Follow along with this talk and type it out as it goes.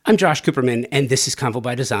I'm Josh Cooperman, and this is Convo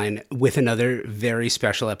by Design with another very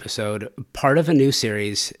special episode, part of a new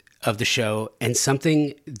series of the show, and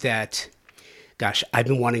something that, gosh, I've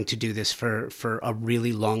been wanting to do this for a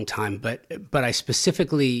really long time, but I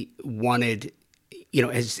specifically wanted,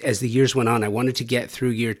 as the years went on, I wanted to get through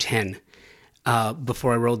year 10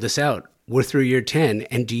 before I rolled this out. We're through year 10,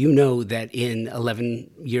 and do you know that in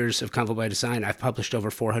 11 years of Convo by Design, I've published over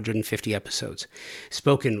 450 episodes,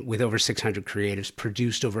 spoken with over 600 creatives,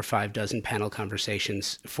 produced over 6 panel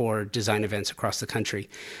conversations for design events across the country.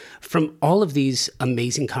 From all of these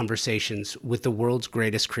amazing conversations with the world's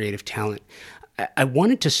greatest creative talent, I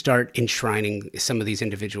wanted to start enshrining some of these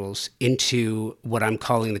individuals into what I'm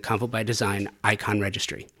calling the Convo by Design Icon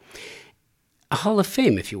Registry. A Hall of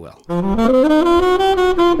Fame, if you will.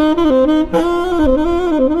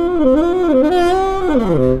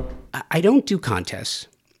 I don't do contests,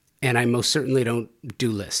 and I most certainly don't do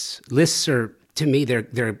lists. Lists are, to me, they're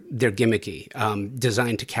gimmicky,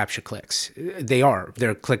 designed to capture clicks.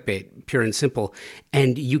 They're clickbait, pure and simple.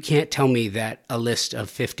 And you can't tell me that a list of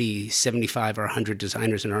 50, 75, or 100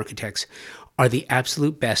 designers and architects are the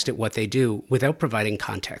absolute best at what they do without providing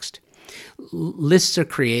context. Lists are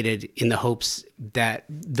created in the hopes that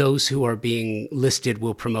those who are being listed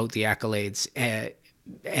will promote the accolades,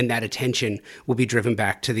 and that attention will be driven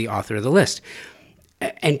back to the author of the list.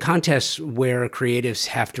 And contests where creatives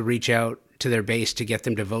have to reach out to their base to get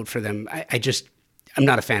them to vote for them, I'm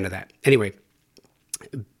not a fan of that. Anyway,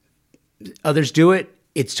 others do it.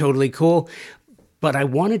 It's totally cool. But I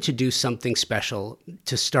wanted to do something special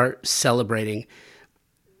to start celebrating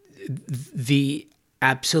the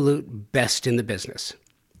absolute best in the business.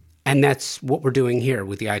 And that's what we're doing here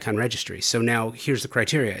with the Icon Registry. So now here's the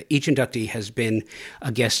criteria. Each inductee has been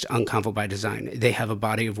a guest on Convo by Design. They have a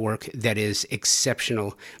body of work that is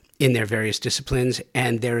exceptional in their various disciplines,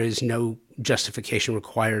 and there is no justification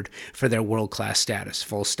required for their world-class status,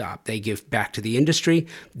 full stop. They give back to the industry.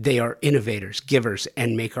 They are innovators, givers,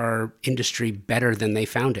 and make our industry better than they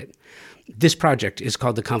found it. This project is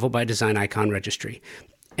called the Convo by Design Icon Registry.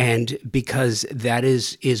 And because that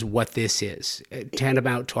is what this is,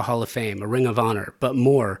 tantamount to a Hall of Fame, a Ring of Honor, but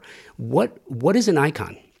more, what is an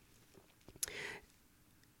icon?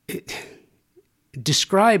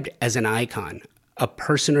 Described as an icon, a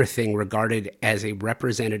person or thing regarded as a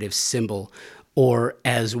representative symbol or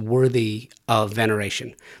as worthy of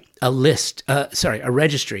veneration. A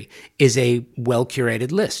registry is a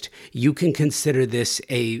well-curated list. You can consider this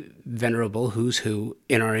a venerable who's who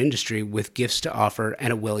in our industry with gifts to offer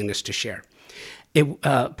and a willingness to share.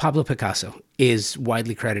 Pablo Picasso is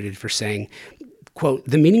widely credited for saying, quote,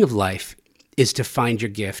 "The meaning of life is to find your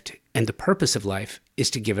gift, and the purpose of life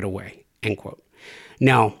is to give it away," end quote.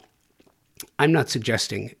 Now, I'm not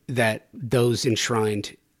suggesting that those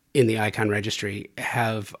enshrined in the Icon Registry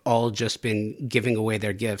have all just been giving away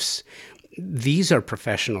their gifts. These are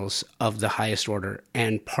professionals of the highest order,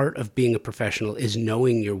 and part of being a professional is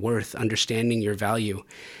knowing your worth, understanding your value.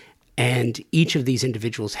 And each of these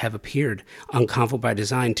individuals have appeared on Convo by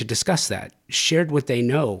Design to discuss that, shared what they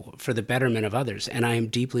know for the betterment of others, and I am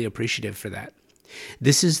deeply appreciative for that.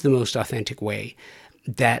 This is the most authentic way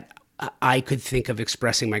that I could think of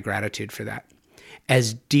expressing my gratitude for that.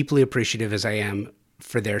 As deeply appreciative as I am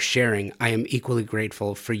for their sharing, I am equally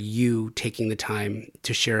grateful for you taking the time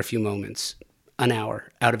to share a few moments, an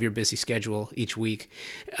hour out of your busy schedule each week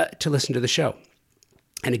to listen to the show.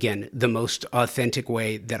 And again, the most authentic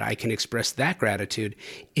way that I can express that gratitude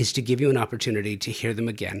is to give you an opportunity to hear them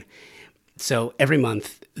again. So every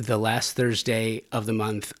month, the last Thursday of the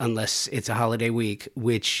month, unless it's a holiday week,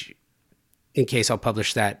 which in case I'll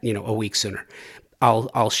publish that, a week sooner,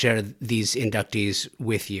 I'll share these inductees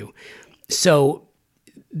with you. So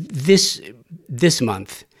this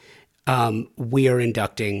month, we are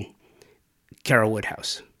inducting Cara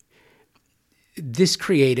Woodhouse. This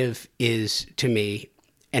creative is, to me,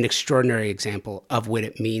 an extraordinary example of what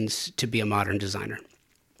it means to be a modern designer.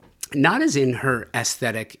 Not as in her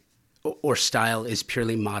aesthetic or style is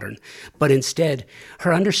purely modern, but instead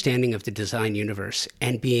her understanding of the design universe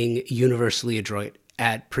and being universally adroit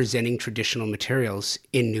at presenting traditional materials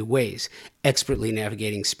in new ways, expertly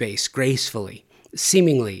navigating space gracefully,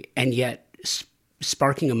 seemingly, and yet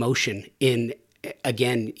sparking emotion in,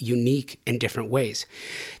 again, unique and different ways.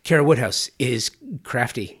 Cara Woodhouse is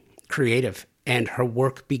crafty, creative, and her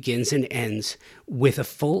work begins and ends with a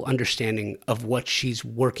full understanding of what she's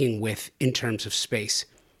working with in terms of space,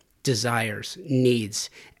 desires, needs,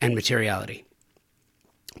 and materiality.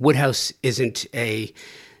 Woodhouse isn't a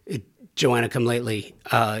Joanna come lately.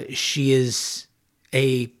 She is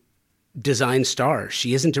a design star.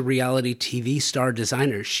 She isn't a reality TV star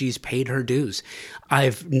designer. She's paid her dues.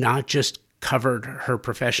 I've not just covered her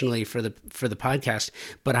professionally for the podcast,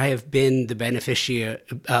 but I have been the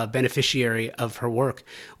beneficiary of her work.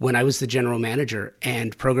 When I was the general manager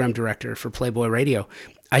and program director for Playboy Radio,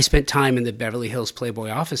 I spent time in the Beverly Hills Playboy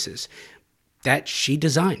offices that she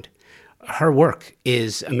designed. Her work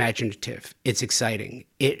is imaginative. It's exciting.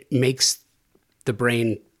 It makes the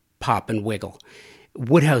brain pop and wiggle.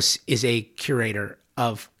 Woodhouse is a curator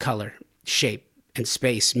of color, shape, and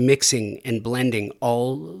space, mixing and blending,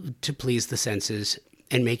 all to please the senses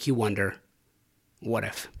and make you wonder, what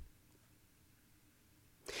if?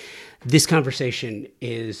 This conversation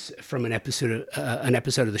is from an episode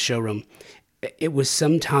of the Showroom. It was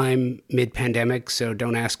sometime mid-pandemic, so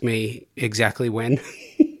don't ask me exactly when,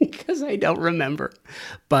 because I don't remember.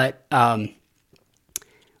 But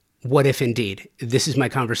what if indeed? This is my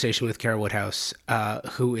conversation with Cara Woodhouse,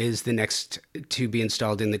 who is the next to be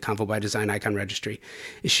installed in the Convo by Design Icon Registry.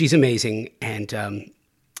 She's amazing, and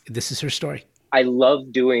this is her story. I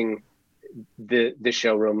love doing the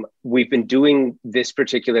showroom. We've been doing this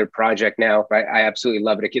particular project now. I absolutely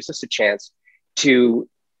love it. It gives us a chance to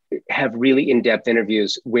have really in-depth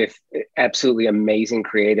interviews with absolutely amazing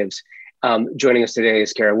creatives. Joining us today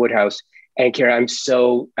is Cara Woodhouse. And Cara, I'm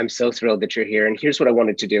so thrilled that you're here. And here's what I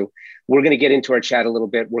wanted to do. We're going to get into our chat a little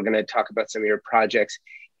bit. We're going to talk about some of your projects.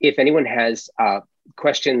 If anyone has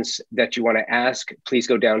questions that you want to ask, please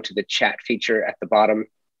go down to the chat feature at the bottom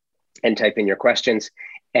and type in your questions.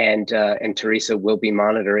 And Teresa will be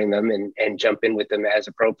monitoring them and jump in with them as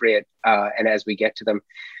appropriate and as we get to them.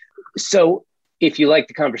 So if you like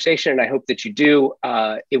the conversation, and I hope that you do,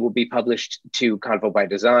 it will be published to Convo by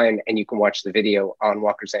Design, and you can watch the video on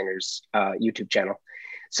Walker Zanger's YouTube channel.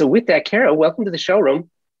 So with that, Cara, welcome to the showroom.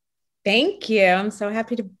 Thank you. I'm so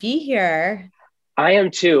happy to be here. I am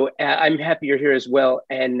too. I'm happy you're here as well.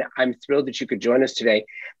 And I'm thrilled that you could join us today.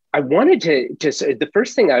 I wanted to say, the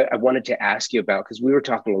first thing I wanted to ask you about, because we were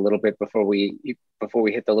talking a little bit before we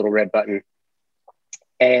hit the little red button,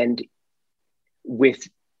 and with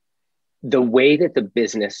the way that the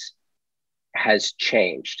business has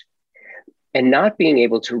changed and not being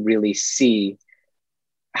able to really see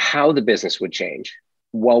how the business would change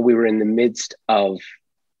while we were in the midst of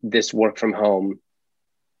this work from home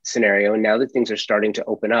scenario. And now that things are starting to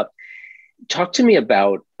open up, talk to me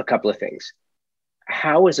about a couple of things.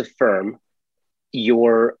 How, as a firm,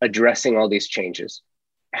 you're addressing all these changes,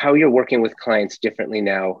 how you're working with clients differently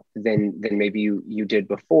now than maybe you did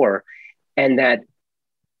before, and that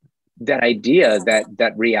idea,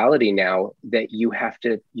 that reality now that you have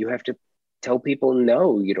to tell people,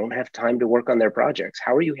 no, you don't have time to work on their projects.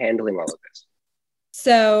 How are you handling all of this?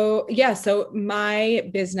 So my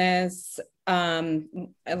business,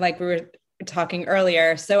 like we were talking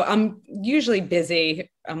earlier, so I'm usually busy.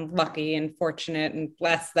 I'm lucky and fortunate and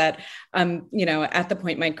blessed that I'm, at the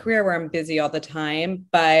point in my career where I'm busy all the time.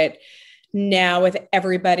 But now with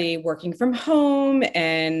everybody working from home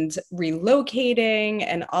and relocating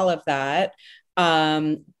and all of that,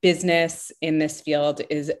 business in this field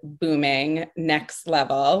is booming, next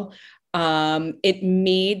level. It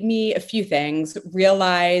made me a few things,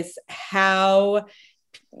 realize how,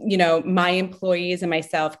 my employees and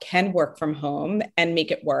myself can work from home and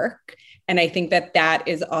make it work. And I think that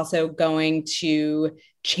is also going to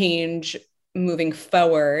change moving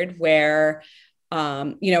forward, where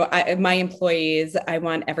my employees, I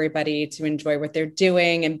want everybody to enjoy what they're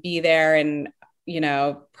doing and be there and,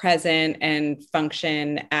 present and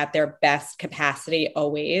function at their best capacity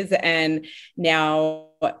always. And now,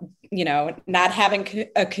 not having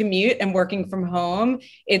a commute and working from home,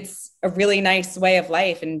 it's a really nice way of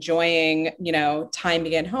life, enjoying, time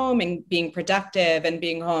being at home and being productive and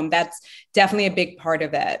being home. That's definitely a big part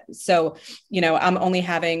of it. So, I'm only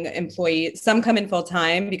having employees, some come in full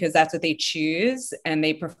time because that's what they choose and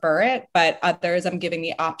they prefer it. But others, I'm giving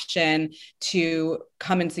the option to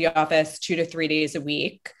come into the office 2 to 3 days a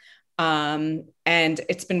week. And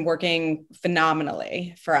it's been working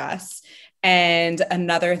phenomenally for us. And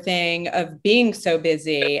another thing of being so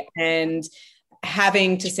busy and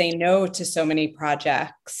having to say no to so many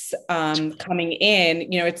projects coming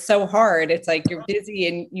in, it's so hard. It's like you're busy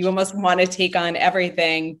and you almost want to take on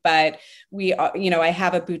everything. But I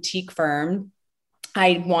have a boutique firm.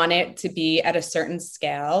 I want it to be at a certain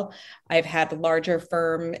scale. I've had a larger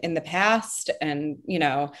firm in the past, and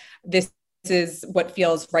this is what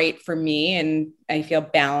feels right for me, and I feel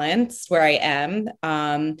balanced where I am.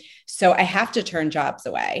 So I have to turn jobs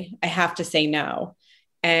away. I have to say no.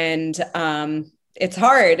 And it's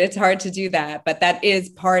hard. It's hard to do that, but that is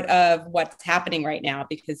part of what's happening right now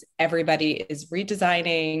because everybody is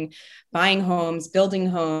redesigning, buying homes, building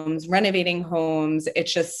homes, renovating homes.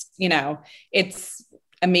 It's just, it's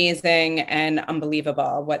amazing and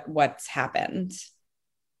unbelievable what's happened.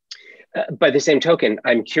 By the same token,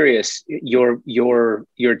 I'm curious your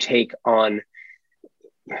take on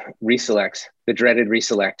reselects, the dreaded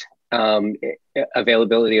reselect,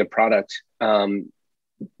 availability of product,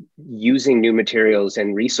 using new materials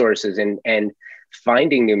and resources, and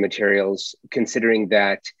finding new materials. Considering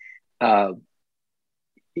that there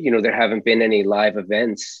haven't been any live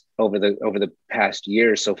events over the past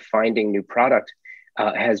year, so finding new product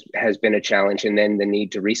has been a challenge, and then the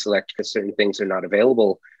need to reselect because certain things are not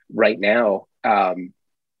available right now.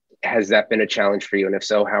 Has that been a challenge for you? And if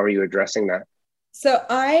so, how are you addressing that? So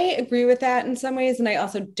I agree with that in some ways, and I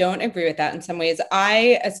also don't agree with that in some ways.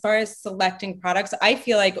 As far as selecting products, I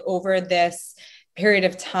feel like over this period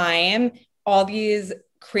of time, all these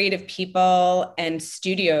creative people and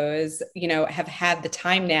studios, have had the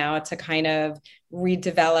time now to kind of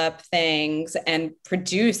redevelop things and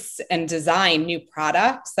produce and design new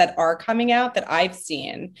products that are coming out that I've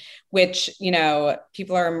seen, which,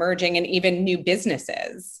 people are emerging, and even new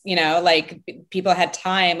businesses, like people had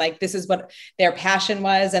time, like this is what their passion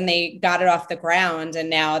was and they got it off the ground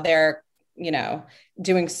and now they're,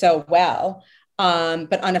 doing so well.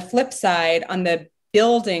 But on a flip side, on the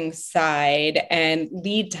building side and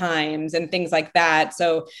lead times and things like that.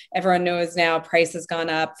 So everyone knows now price has gone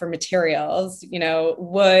up for materials,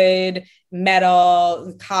 wood,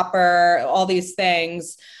 metal, copper, all these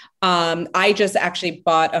things. I just actually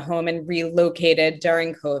bought a home and relocated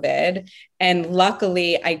during COVID. And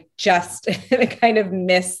luckily I just kind of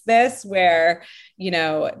missed this where,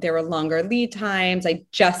 there were longer lead times. I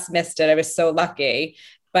just missed it. I was so lucky.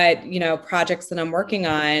 But, projects that I'm working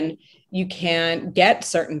on, you can't get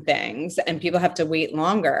certain things and people have to wait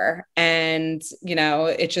longer. And,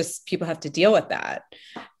 it just, people have to deal with that.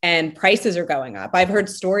 And prices are going up. I've heard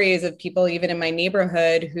stories of people, even in my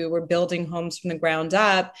neighborhood, who were building homes from the ground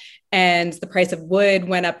up and the price of wood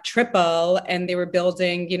went up triple and they were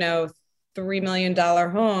building, $3 million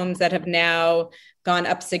homes that have now gone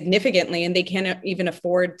up significantly and they can't even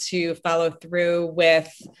afford to follow through with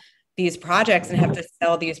these projects and have to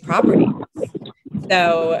sell these properties.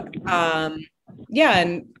 So,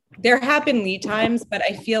 and there have been lead times, but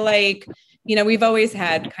I feel like, we've always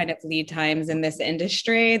had kind of lead times in this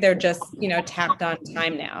industry. They're just, tacked on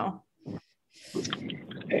time now.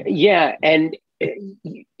 Yeah. And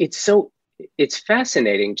it's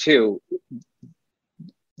fascinating too.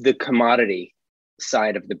 The commodity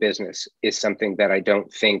side of the business is something that I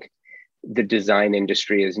don't think the design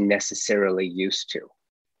industry is necessarily used to.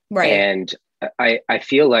 Right. And I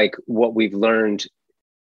feel like what we've learned,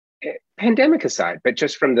 pandemic aside, but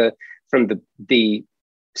just from the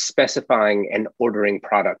specifying and ordering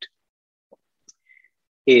product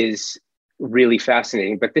is really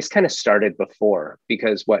fascinating. But this kind of started before,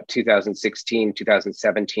 because 2016,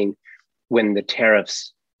 2017, when the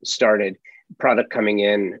tariffs started, product coming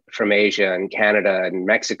in from Asia and Canada and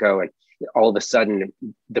Mexico, and all of a sudden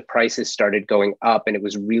the prices started going up and it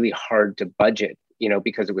was really hard to budget,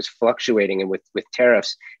 because it was fluctuating. And with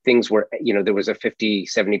tariffs, things were, there was a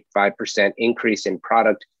 50-75% increase in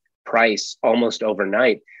product price almost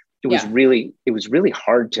overnight. It was really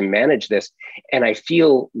hard to manage this. And I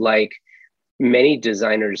feel like many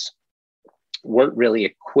designers weren't really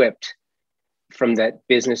equipped from that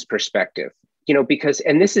business perspective, because,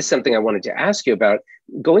 and this is something I wanted to ask you about,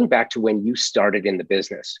 going back to when you started in the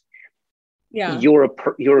business. Yeah.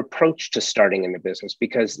 Your approach to starting in the business,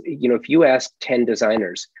 because, if you ask 10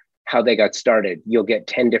 designers how they got started, you'll get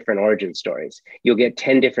 10 different origin stories. You'll get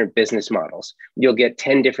 10 different business models. You'll get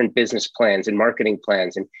 10 different business plans and marketing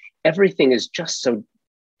plans. And everything is just so,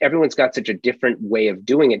 everyone's got such a different way of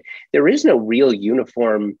doing it. There is no real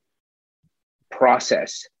uniform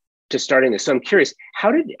process to starting this. So I'm curious,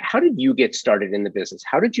 how did you get started in the business?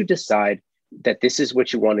 How did you decide that this is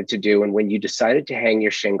what you wanted to do? And when you decided to hang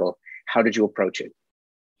your shingle, how did you approach it?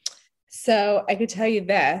 So I could tell you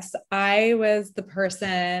this, I was the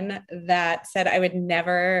person that said I would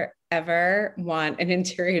never, ever want an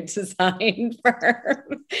interior design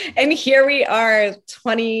firm. And here we are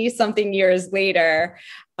 20 something years later,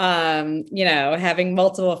 having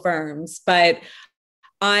multiple firms. But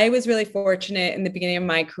I was really fortunate in the beginning of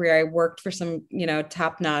my career. I worked for some,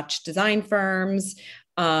 top-notch design firms,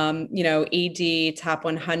 AD Top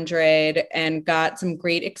 100, and got some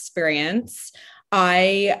great experience.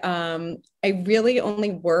 I really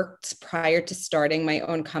only worked prior to starting my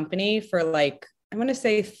own company for I want to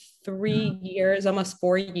say 3 years, almost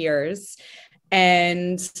 4 years.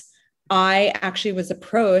 And I actually was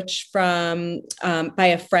approached from by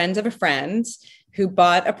a friend of a friend who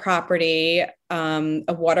bought a property, a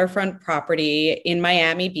waterfront property in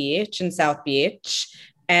Miami Beach, in South Beach.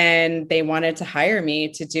 And they wanted to hire me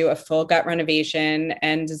to do a full gut renovation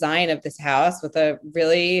and design of this house with a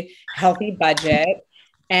really healthy budget.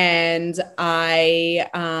 And I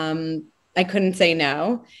couldn't say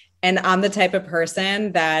no. And I'm the type of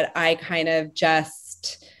person that I kind of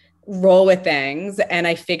just roll with things and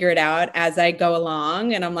I figure it out as I go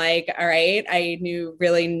along. And I'm like, all right, I knew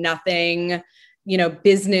really nothing,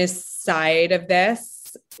 business side of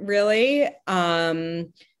this really,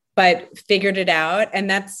 but figured it out. And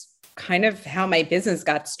that's kind of how my business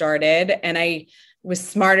got started. And I was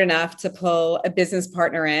smart enough to pull a business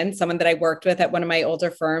partner in, someone that I worked with at one of my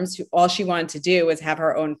older firms, who all she wanted to do was have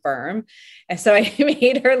her own firm. And so I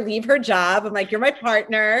made her leave her job. I'm like, you're my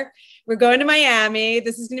partner. We're going to Miami.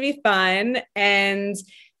 This is going to be fun. And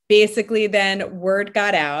basically then word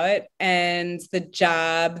got out, and the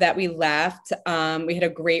job that we left, we had a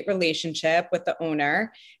great relationship with the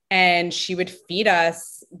owner, and she would feed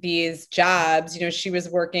us these jobs. She was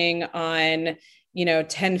working on,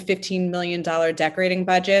 $10-15 million decorating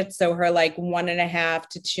budget. So her like $1.5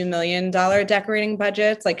 to $2 million decorating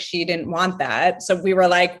budgets, like she didn't want that. So we were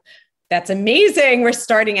like, that's amazing. We're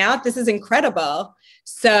starting out. This is incredible.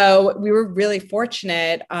 So we were really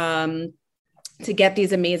fortunate to get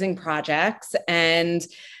these amazing projects, and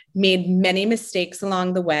made many mistakes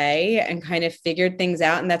along the way and kind of figured things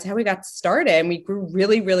out. And that's how we got started. And we grew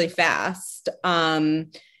really, really fast. We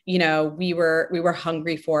were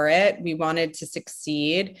hungry for it. We wanted to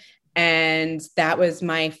succeed. And that was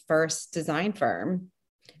my first design firm.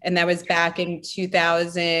 And that was back in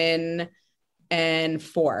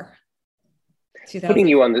 2004. Putting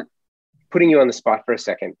you on the spot for a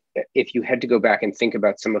second, if you had to go back and think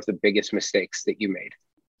about some of the biggest mistakes that you made.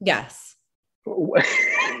 Yes.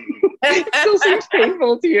 It still seems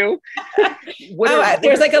painful to you.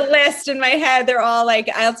 There's like a list in my head. They're all like,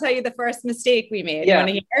 I'll tell you the first mistake we made. Yeah. You want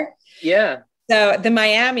to hear? Yeah. So the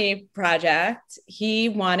Miami project, he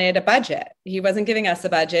wanted a budget. He wasn't giving us a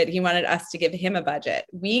budget. He wanted us to give him a budget.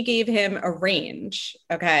 We gave him a range.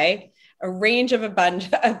 Okay. A range of a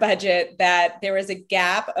budget that there was a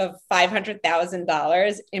gap of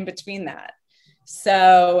 $500,000 in between that.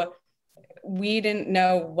 So we didn't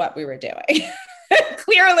know what we were doing,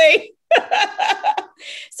 clearly.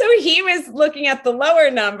 So he was looking at the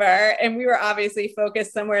lower number, and we were obviously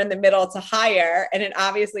focused somewhere in the middle to higher. And it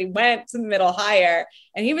obviously went to the middle higher.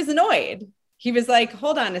 And he was annoyed. He was like,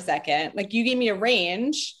 hold on a second. Like, you gave me a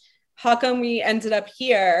range. How come we ended up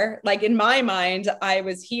here? Like, in my mind, I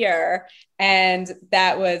was here. And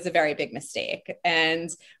that was a very big mistake. And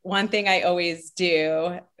one thing I always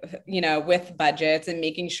do, with budgets and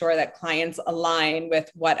making sure that clients align with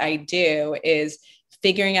what I do, is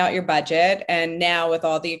figuring out your budget. And now with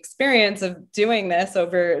all the experience of doing this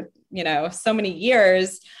over, so many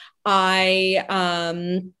years, I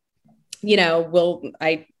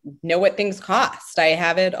know what things cost. I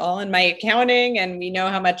have it all in my accounting, and we know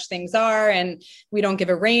how much things are, and we don't give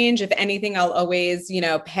a range. If anything, I'll always,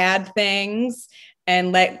 pad things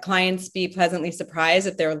and let clients be pleasantly surprised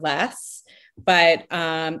if they're less. But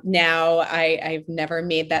now I've never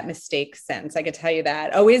made that mistake since. I could tell you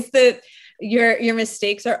that. Always your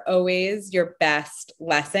mistakes are always your best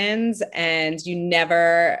lessons, and you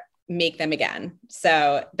never make them again.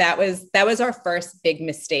 So that was our first big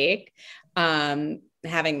mistake,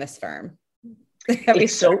 having this firm.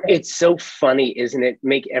 It's so funny, isn't it?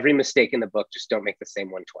 Make every mistake in the book, just don't make the same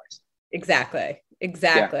one twice. Exactly.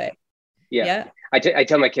 Yeah. I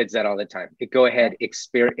tell my kids that all the time. Go ahead,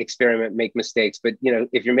 experiment, make mistakes, but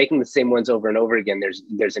if you're making the same ones over and over again,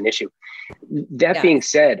 there's an issue. That being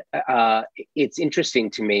said, it's interesting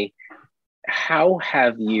to me. How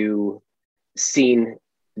have you seen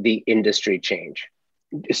the industry change?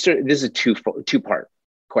 So this is a two-part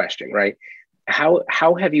question, right?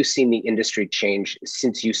 How have you seen the industry change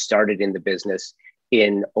since you started in the business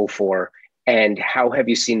in 2004? And how have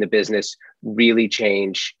you seen the business really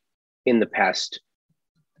change in the past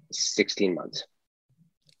 16 months?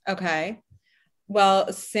 Okay.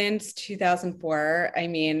 Well, since 2004,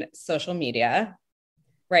 social media,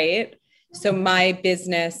 right? So my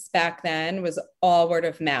business back then was all word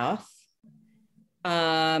of mouth.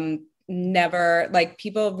 Never, like,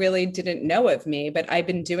 people really didn't know of me, but I've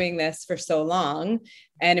been doing this for so long,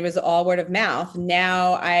 and it was all word of mouth.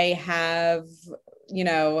 Now I have,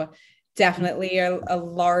 definitely a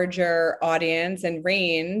larger audience and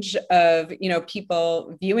range of,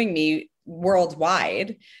 people viewing me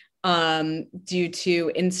worldwide, due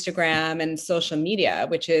to Instagram and social media,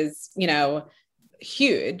 which is,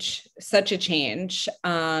 huge, such a change.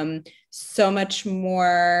 So much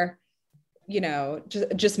more,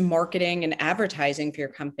 just marketing and advertising for your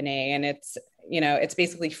company. And it's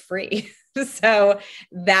basically free. So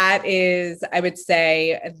that is, I would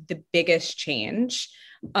say, the biggest change.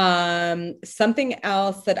 Something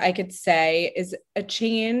else that I could say is a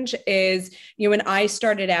change is, when I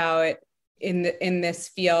started out in this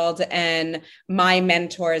field, and my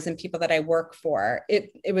mentors and people that I work for,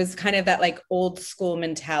 it was kind of that like old school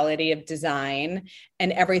mentality of design,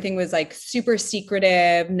 and everything was like super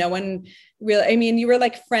secretive. No one really, I mean, you were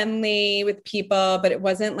like friendly with people, but it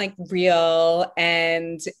wasn't like real.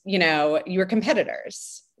 And, you were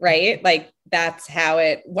competitors, right? Like that's how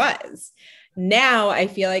it was. Now I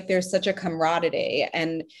feel like there's such a camaraderie,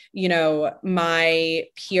 and, my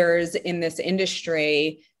peers in this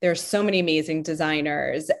industry, there's so many amazing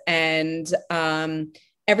designers, and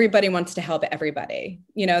everybody wants to help everybody.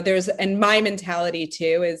 And my mentality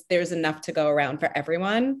too is there's enough to go around for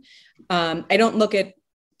everyone. I don't look at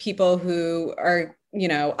people who are,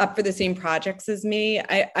 up for the same projects as me.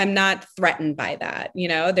 I'm not threatened by that.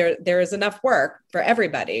 There is enough work for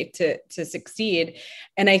everybody to succeed.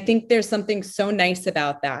 And I think there's something so nice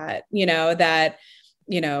about that, that,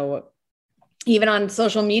 even on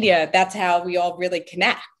social media, that's how we all really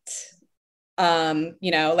connect.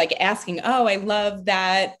 Like asking, oh, I love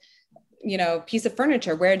that, piece of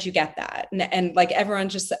furniture. Where'd you get that? And like everyone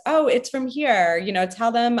just, oh, it's from here,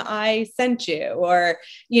 tell them I sent you, or,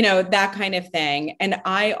 that kind of thing. And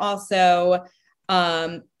I also,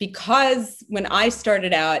 because when I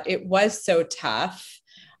started out, it was so tough.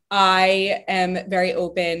 I am very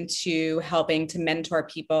open to helping to mentor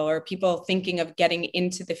people, or people thinking of getting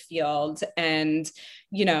into the field, and,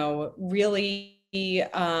 really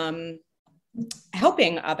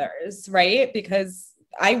helping others, right? Because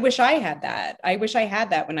I wish I had that. I wish I had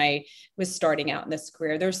that when I was starting out in this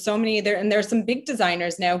career. There's so many there, and there's some big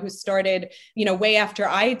designers now who started, way after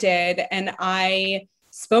I did. And I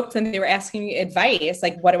spoke to them. They were asking me advice,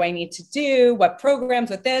 like, what do I need to do? What programs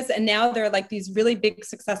with this? And now they're like these really big,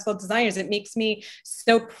 successful designers. It makes me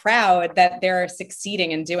so proud that they're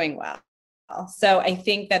succeeding and doing well. So I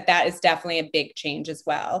think that is definitely a big change as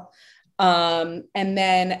well. And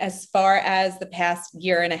then as far as the past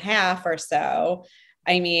year and a half or so,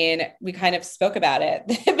 I mean, we kind of spoke about it.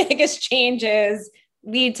 The biggest change is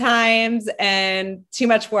lead times and too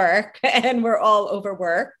much work, and we're all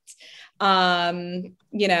overworked. Things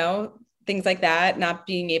like that, not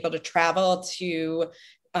being able to travel to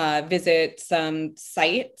visit some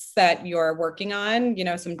sites that you're working on,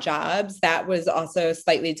 some jobs. That was also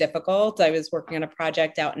slightly difficult. I was working on a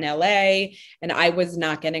project out in LA, and I was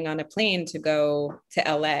not getting on a plane to go to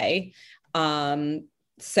LA.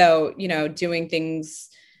 So, doing things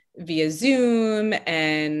via Zoom,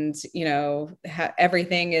 and,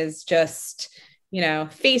 everything is just,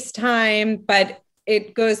 FaceTime, but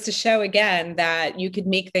it goes to show again that you could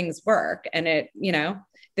make things work. And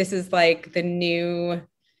this is like the new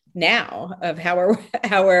now of how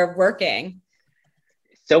we're working.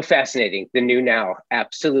 So fascinating. The new now.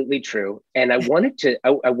 Absolutely true. And I want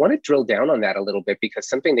to drill down on that a little bit, because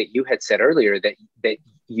something that you had said earlier, that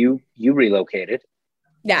you relocated.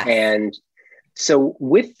 Yeah. And so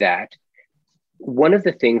with that, one of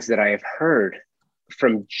the things that I have heard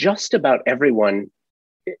from just about everyone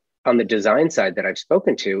on the design side that I've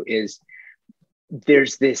spoken to is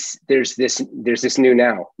there's this new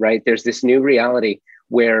now, right? There's this new reality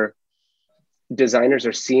where designers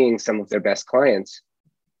are seeing some of their best clients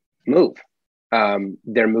move.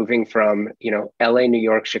 They're moving from, LA, New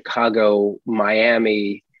York, Chicago,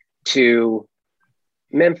 Miami to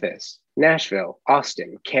Memphis, Nashville,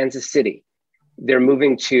 Austin, Kansas City. They're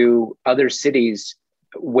moving to other cities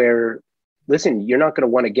where, listen, you're not going to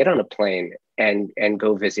want to get on a plane and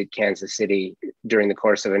go visit Kansas City during the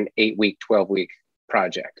course of an 8-week, 12-week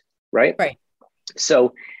project, right? Right.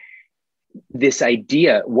 So this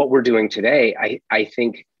idea, what we're doing today, I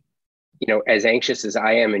think, as anxious as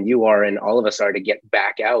I am and you are and all of us are to get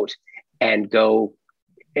back out and go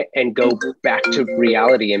back to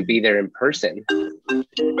reality and be there in person.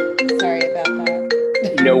 Sorry about that.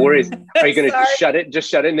 No worries. Are you going to just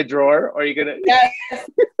shut it in the drawer? Or are you going to? Yes.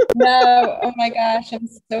 No. Oh my gosh. I'm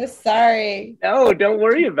so sorry. No, don't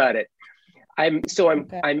worry about it. I'm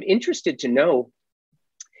Okay. interested to know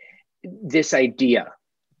this idea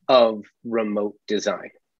of remote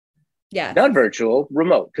design. Yeah. Not virtual,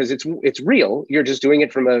 remote, because it's real. You're just doing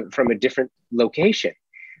it from a different location.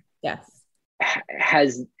 Yes.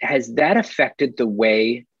 Has that affected the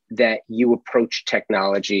way that you approach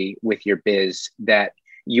technology with your biz, that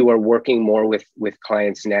you are working more with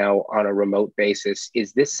clients now on a remote basis?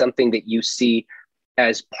 Is this something that you see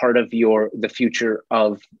as part of the future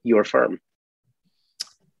of your firm?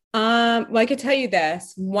 Well, I could tell you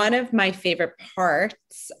this. One of my favorite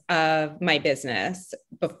parts of my business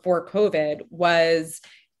before COVID was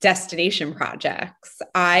destination projects.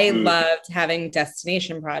 I loved having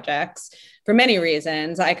destination projects for many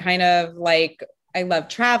reasons. I love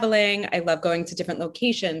traveling. I love going to different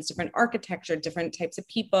locations, different architecture, different types of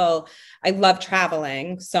people. I love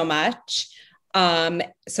traveling so much.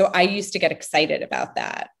 So I used to get excited about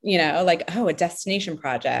that, like, oh, a destination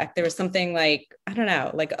project. There was something like, I don't know,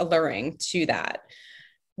 like alluring to that.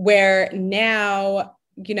 Where now,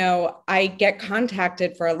 I get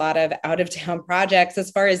contacted for a lot of out of town projects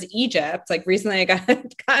as far as Egypt. Like recently I got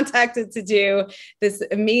contacted to do this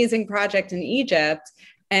amazing project in Egypt.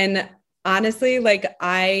 And honestly, like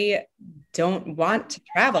I don't want to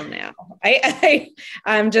travel now.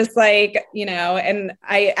 I'm just like, and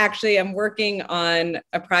I actually am working on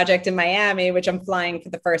a project in Miami, which I'm flying for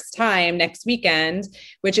the first time next weekend,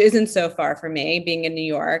 which isn't so far from me being in New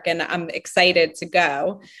York. And I'm excited to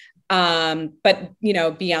go. But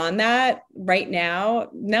beyond that right now,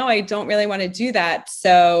 no, I don't really want to do that.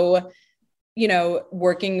 So,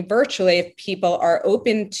 working virtually, if people are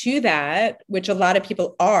open to that, which a lot of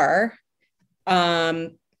people are,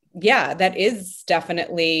 yeah, that is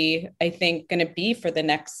definitely, I think, going to be for the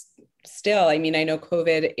next still. I mean, I know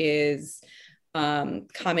COVID is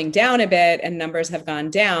calming down a bit and numbers have gone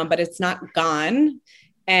down, but it's not gone.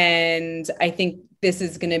 And I think this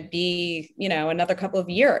is going to be, another couple of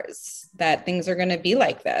years that things are going to be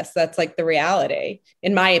like this. That's like the reality,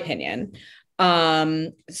 in my opinion.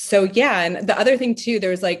 So yeah. And the other thing too,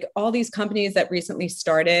 there's like all these companies that recently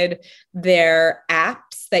started their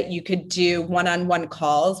apps that you could do one-on-one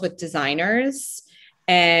calls with designers.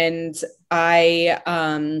 And I,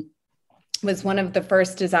 was one of the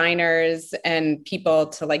first designers and people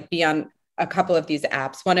to like be on a couple of these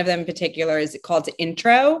apps. One of them in particular is called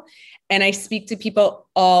Intro. And I speak to people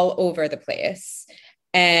all over the place.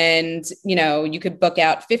 And, you could book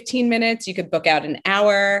out 15 minutes, you could book out an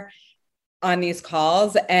hour on these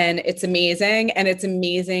calls. And it's amazing. And it's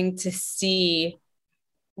amazing to see,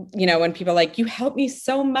 when people are like, you helped me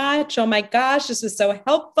so much. Oh my gosh, this was so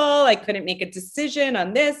helpful. I couldn't make a decision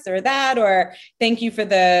on this or that, or thank you for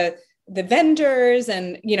the vendors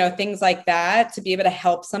and, things like that, to be able to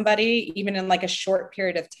help somebody even in like a short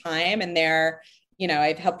period of time. And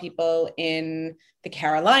I've helped people in the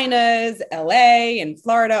Carolinas, LA, and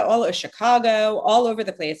Florida, all of Chicago, all over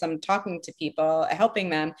the place. I'm talking to people,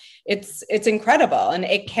 helping them. It's incredible and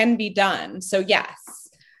it can be done. So yes,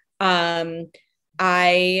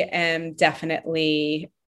 I am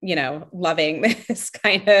definitely, loving this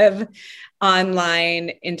kind of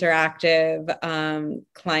online interactive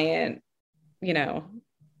client,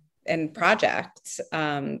 and project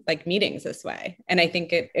like meetings this way. And I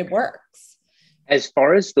think it works. As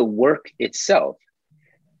far as the work itself,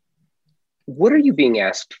 what are you being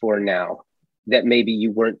asked for now that maybe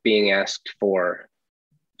you weren't being asked for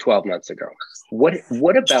 12 months ago? What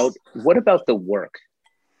about the work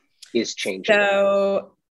is changing?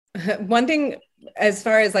 So one thing, as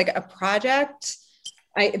far as like a project,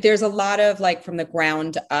 there's a lot of like from the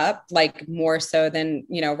ground up, like more so than,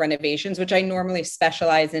 renovations, which I normally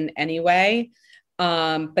specialize in anyway.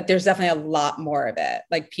 But there's definitely a lot more of it,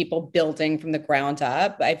 like people building from the ground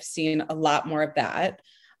up. I've seen a lot more of that.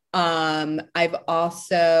 I've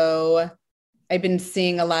been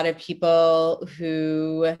seeing a lot of people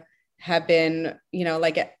who have been,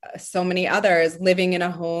 like so many others, living in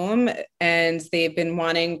a home and they've been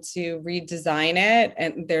wanting to redesign it.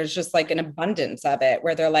 And there's just like an abundance of it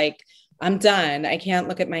where they're like, I'm done. I can't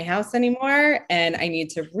look at my house anymore and I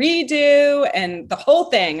need to redo and the whole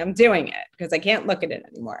thing. I'm doing it because I can't look at it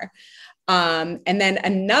anymore. And then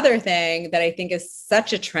another thing that I think is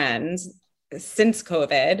such a trend since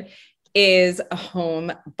COVID is a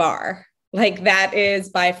home bar. Like that is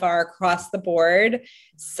by far across the board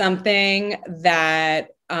something that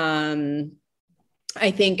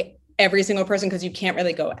I think every single person, because you can't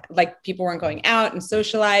really go, like people weren't going out and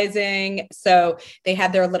socializing. So they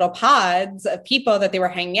had their little pods of people that they were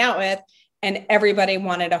hanging out with and everybody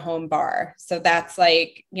wanted a home bar. So that's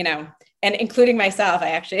like, and including myself,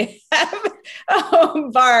 I actually have a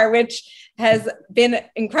home bar, which has been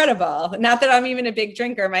incredible. Not that I'm even a big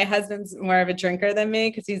drinker. My husband's more of a drinker than me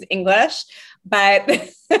because he's English, but,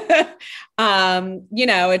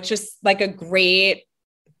 it's just like a great,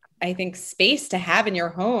 I think, space to have in your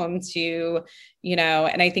home to,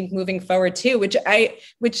 and I think moving forward too, which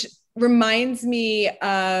reminds me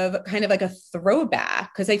of kind of like a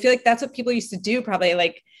throwback. Cause I feel like that's what people used to do probably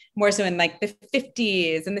like more so in like the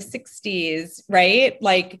 50s and the 60s, right?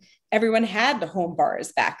 Like everyone had the home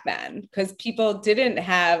bars back then, because people didn't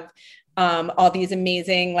have all these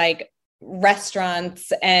amazing like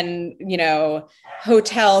restaurants and, you know,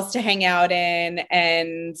 hotels to hang out in,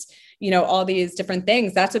 and, you know, all these different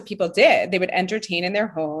things. That's what people did. They would entertain in their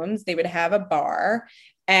homes. They would have a bar.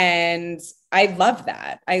 And I love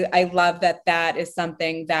that. I love that that is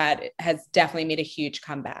something that has definitely made a huge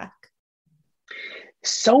comeback.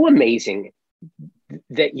 So amazing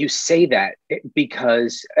that you say that,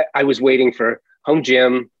 because I was waiting for home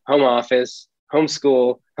gym, home office, home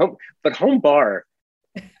school, but home bar.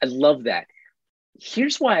 I love that.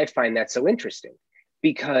 Here's why I find that so interesting,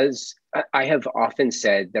 because I have often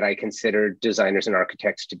said that I consider designers and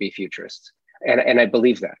architects to be futurists. And I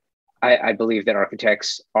believe that. I believe that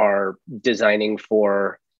architects are designing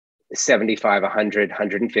for 75, 100,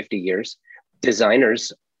 150 years.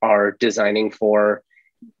 Designers are designing for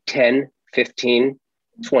 10, 15,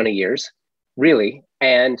 20 years, really.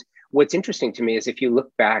 And what's interesting to me is if you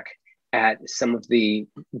look back at some of the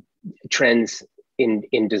trends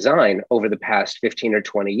in design over the past 15 or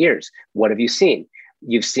 20 years, what have you seen?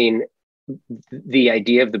 You've seen the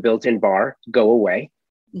idea of the built-in bar go away.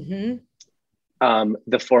 Mm-hmm.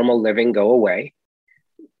 The formal living go away,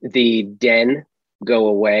 the den go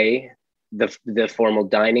away, the formal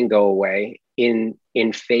dining go away in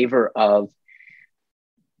favor of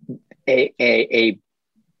a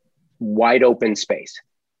wide open space.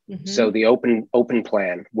 Mm-hmm. So the open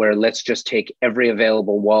plan, where let's just take every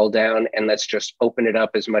available wall down and let's just open it up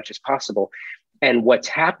as much as possible. And what's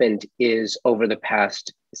happened is over the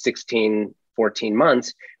past 16, 14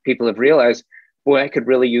 months, people have realized, boy, I could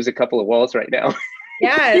really use a couple of walls right now.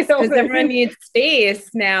 Yes, because everyone needs space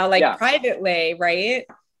now, like privately, right?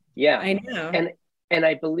 Yeah, I know. And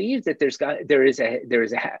I believe that there is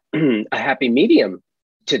a happy medium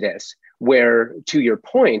to this, where, to your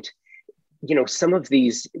point, you know, some of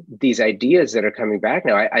these ideas that are coming back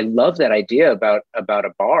now. I love that idea about a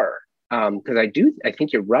bar, because I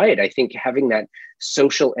think you're right. I think having that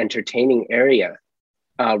social entertaining area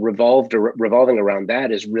revolving around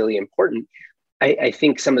that is really important. I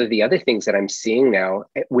think some of the other things that I'm seeing now,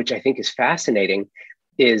 which I think is fascinating,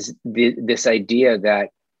 is this idea that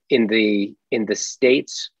in the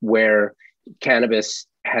states where cannabis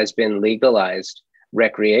has been legalized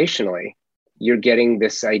recreationally, you're getting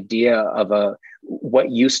this idea of what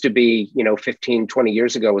used to be, you know, 15, 20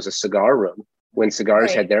 years ago was a cigar room when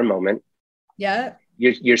cigars had their moment. Yeah.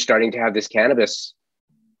 You're starting to have this cannabis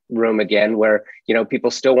room again, where, you know, people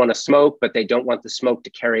still want to smoke, but they don't want the smoke to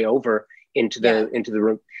carry over into the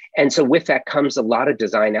room. And so with that comes a lot of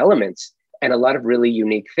design elements and a lot of really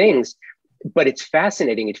unique things, but it's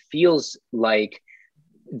fascinating. It feels like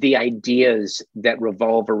the ideas that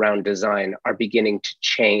revolve around design are beginning to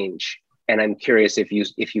change. And I'm curious if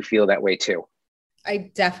you feel that way too.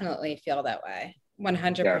 I definitely feel that way.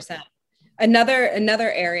 100%. Yeah.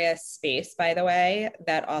 Another area, space, by the way,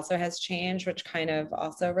 that also has changed, which kind of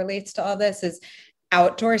also relates to all this, is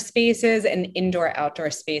outdoor spaces and indoor outdoor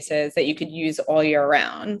spaces that you could use all year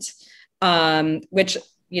round. Which,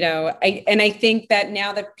 you know, I think that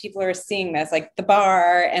now that people are seeing this, like the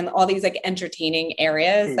bar and all these like entertaining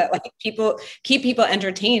areas that like people keep people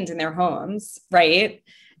entertained in their homes, right?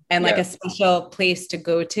 And like a special place to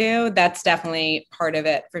go to, that's definitely part of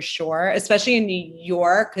it for sure, especially in New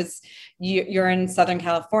York, because you're in Southern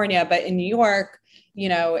California, but in New York, you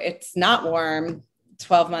know, it's not warm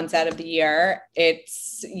 12 months out of the year.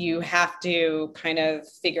 You have to kind of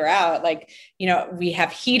figure out, like, you know, we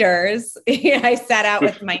have heaters. I sat out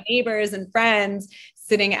with my neighbors and friends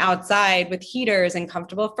sitting outside with heaters and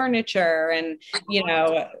comfortable furniture, and, you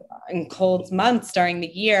know, in cold months during the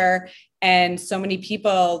year. And so many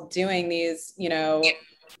people doing these, you know,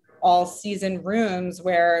 all season rooms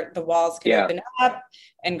where the walls can open up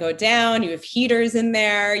and go down. You have heaters in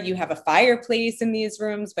there. You have a fireplace in these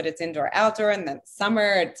rooms, but it's indoor, outdoor. And then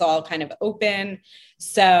summer, it's all kind of open.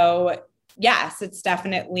 So yes, it's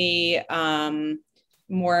definitely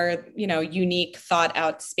more, you know, unique, thought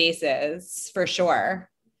out spaces for sure.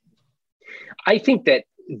 I think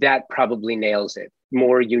that probably nails it.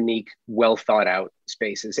 More unique, well thought out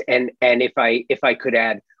spaces. And if I could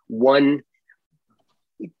add one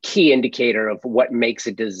key indicator of what makes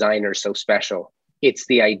a designer so special, it's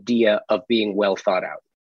the idea of being well thought out.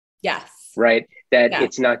 Yes. Right. That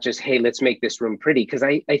it's not just, hey, let's make this room pretty. Because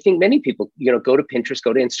I think many people, you know, go to Pinterest,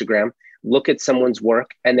 go to Instagram, look at someone's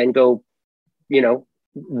work, and then go, you know,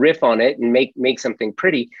 riff on it and make something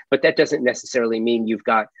pretty. But that doesn't necessarily mean you've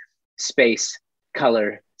got space,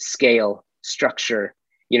 color, scale, structure,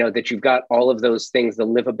 you know, that you've got all of those things, the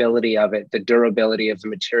livability of it, the durability of the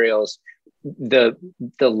materials, the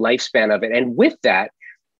lifespan of it. And with that,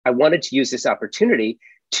 I wanted to use this opportunity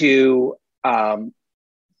to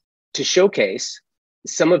showcase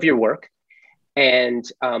some of your work. And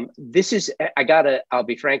this is, I'll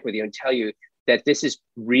be frank with you and tell you that this is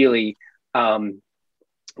really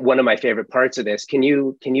one of my favorite parts of this. Can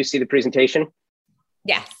you see the presentation?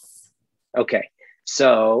 Yes. Okay.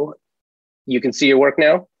 So you can see your work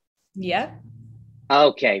now? Yeah.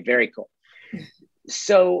 Okay, very cool.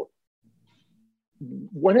 So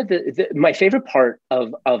one of my favorite part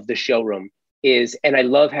of the showroom is, and I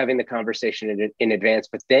love having the conversation in advance,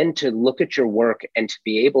 but then to look at your work and to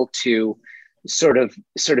be able to sort of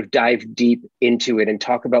dive deep into it and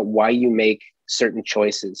talk about why you make certain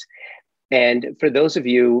choices. And for those of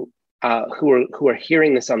you who are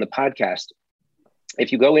hearing this on the podcast,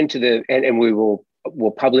 if you go into and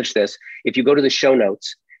we'll publish this, if you go to the show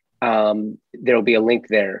notes, there'll be a link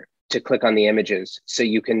there to click on the images, so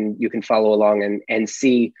you can follow along and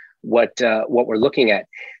see what we're looking at.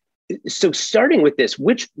 So starting with this,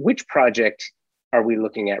 which project are we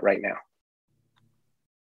looking at right now?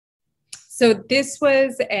 So this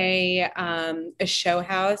was a show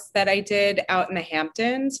house that I did out in the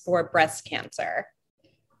Hamptons for breast cancer.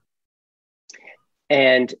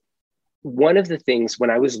 And one of the things when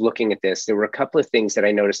I was looking at this, there were a couple of things that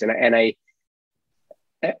I noticed, and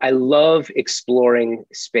I love exploring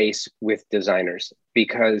space with designers,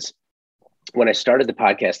 because when I started the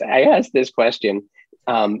podcast, I asked this question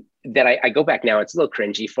that I go back now, it's a little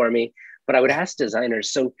cringy for me, but I would ask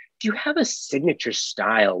designers, so do you have a signature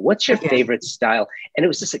style? What's your favorite style? And it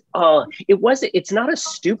was just like, it's not a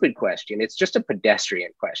stupid question. It's just a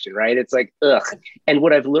pedestrian question, right? It's like, ugh. And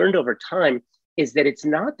what I've learned over time is that it's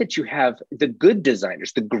not that you have the good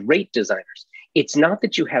designers, the great designers. It's not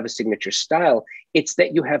that you have a signature style. It's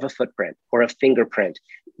that you have a footprint or a fingerprint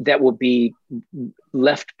that will be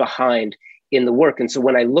left behind in the work. And so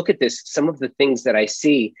when I look at this, some of the things that I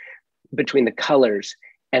see between the colors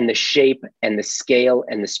and the shape and the scale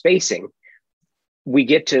and the spacing, we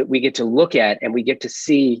get to look at and we get to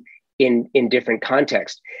see in different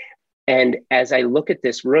contexts. And as I look at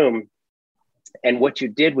this room and what you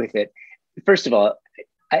did with it, first of all,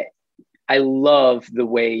 I love the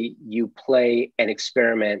way you play and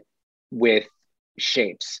experiment with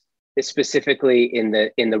shapes, specifically in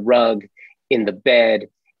the rug, in the bed,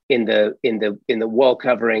 in the wall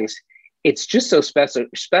coverings. It's just so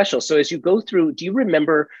special. So as you go through, do you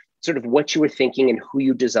remember sort of what you were thinking and who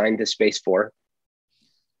you designed the space for?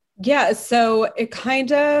 Yeah. So it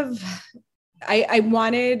kind of, I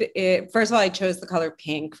wanted it, first of all, I chose the color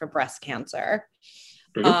pink for breast cancer.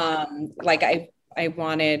 Mm-hmm. I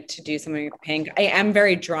wanted to do something with pink. I am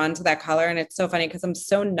very drawn to that color. And it's so funny because I'm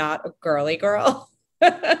so not a girly girl.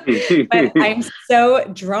 But I'm so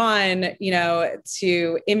drawn,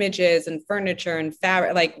 to images and furniture and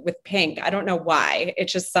fabric, like with pink. I don't know why.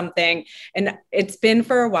 It's just something, and it's been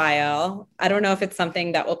for a while. I don't know if it's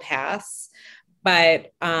something that will pass,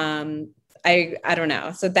 but I don't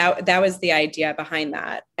know. So that was the idea behind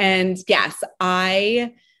that. And yes,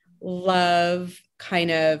 I love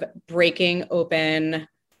kind of breaking open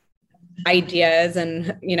ideas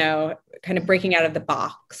and, kind of breaking out of the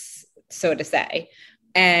box, so to say.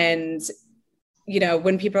 And,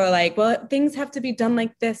 when people are like, well, things have to be done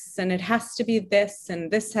like this and it has to be this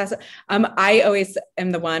and this has, I always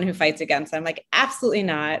am the one who fights against it. I'm like, absolutely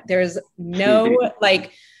not. There's no,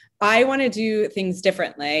 I want to do things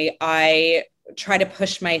differently. I try to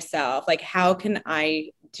push myself. Like, how can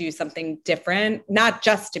I do something different? Not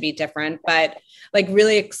just to be different, but like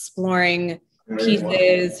really exploring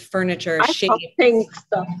pieces, furniture, shape. Pink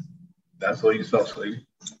stuff. That's what you saw, sweetie.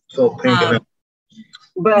 So pink and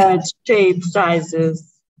but shape,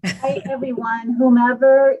 sizes. Hi, everyone.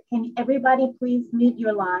 Whomever, can everybody please mute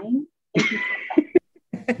your line?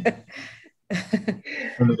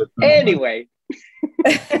 Anyway.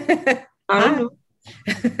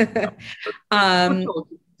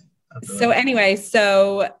 So anyway,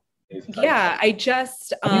 yeah, I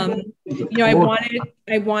just, I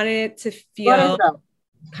wanted it to feel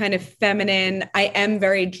kind of feminine. I am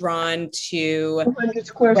very drawn to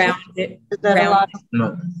rounded. Is that a lot?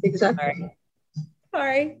 No. Exactly.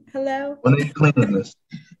 Sorry. Hello. When are you cleaning this?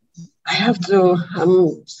 I have to.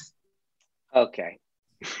 Okay.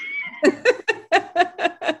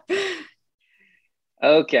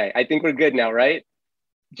 Okay. I think we're good now, right?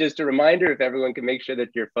 Just a reminder, if everyone can make sure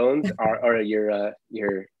that your phones or your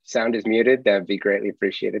sound is muted, that'd be greatly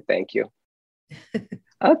appreciated. Thank you.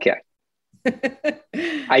 Okay.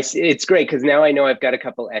 I see. It's great because now I know I've got a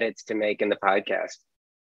couple edits to make in the podcast.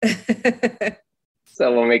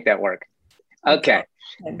 So we'll make that work. Okay.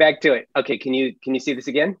 Back to it. Okay. Can you see this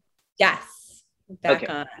again? Yes. Back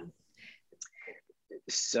okay. on.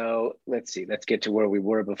 So let's see, let's get to where we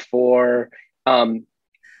were before. And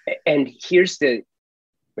here's the,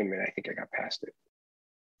 wait a minute, I think I got past it.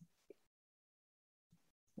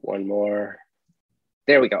 One more.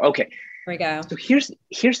 There we go. Okay. Here we go. So here's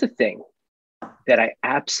the thing that I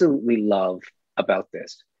absolutely love about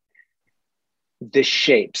this. The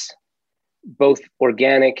shapes, both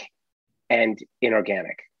organic and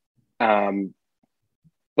inorganic,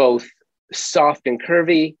 both soft and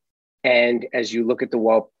curvy. And as you look at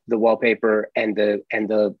the wallpaper and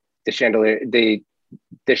the chandelier, the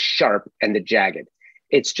sharp and the jagged,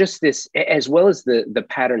 it's just this, as well as the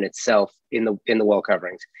pattern itself in the wall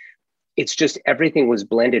coverings. It's just everything was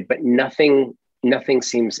blended, but nothing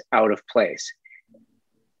seems out of place.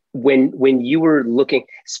 When you were looking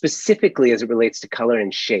specifically as it relates to color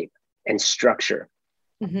and shape and structure,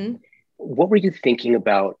 Mm-hmm. what were you thinking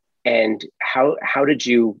about, and how did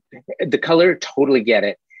you, the color, totally get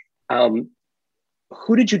it.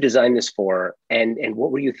 Who did you design this for, and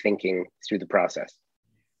what were you thinking through the process?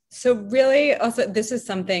 So really, also, this is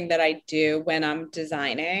something that I do when I'm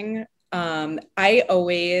designing. I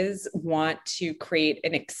always want to create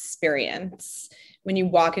an experience. When you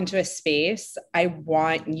walk into a space, I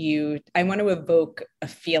want to evoke a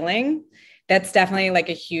feeling. That's definitely like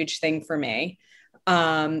a huge thing for me.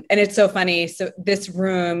 And it's so funny. So this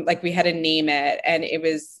room, like, we had to name it, and it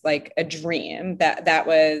was like a dream. That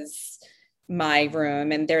was my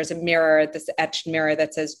room. And there's a mirror, this etched mirror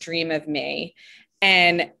that says "Dream of Me."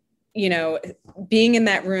 And being in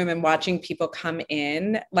that room and watching people come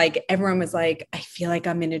in, like, everyone was like, I feel like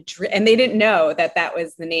I'm in a dream. And they didn't know that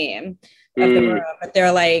was the name of the room, but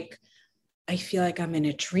they're like, I feel like I'm in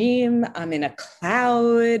a dream. I'm in a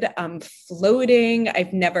cloud. I'm floating.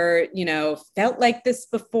 I've never, felt like this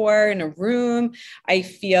before in a room. I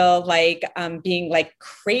feel like I'm being like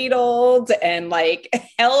cradled and like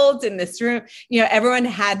held in this room. Everyone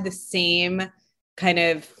had the same kind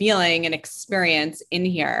of feeling and experience in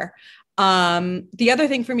here. The other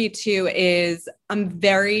thing for me too is I'm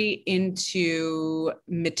very into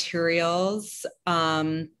materials.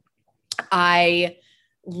 I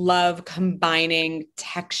love combining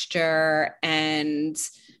texture and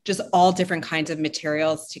just all different kinds of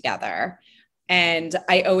materials together. And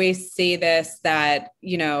I always say this, that,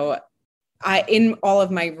 in all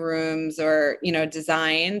of my rooms or,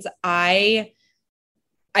 designs, I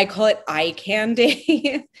call it eye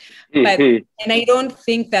candy, and I don't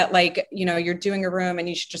think that, like, you're doing a room and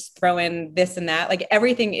you should just throw in this and that. Like,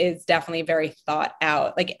 everything is definitely very thought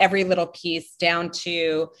out, like every little piece, down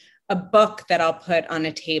to a book that I'll put on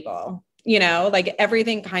a table, like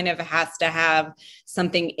everything kind of has to have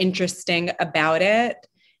something interesting about it.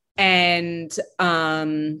 And,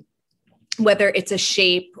 whether it's a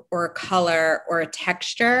shape or a color or a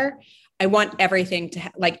texture, I want everything to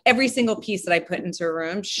like every single piece that I put into a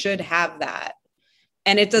room should have that.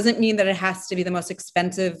 And it doesn't mean that it has to be the most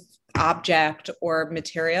expensive object or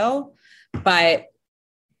material, but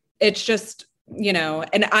it's just,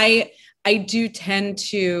 and I do tend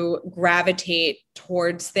to gravitate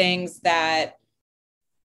towards things that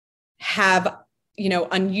have,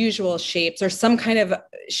 unusual shapes or some kind of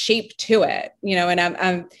shape to it,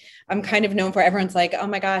 and I'm kind of known for, everyone's like, oh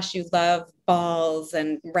my gosh, you love balls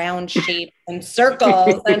and round shapes and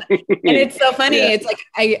circles. And it's so funny. Yeah. It's like,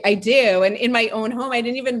 I do. And in my own home, I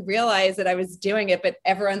didn't even realize that I was doing it, but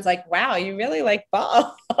everyone's like, wow, you really like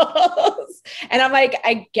balls. And I'm like,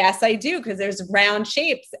 I guess I do, because there's round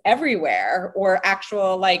shapes everywhere, or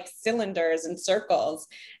actual like cylinders and circles.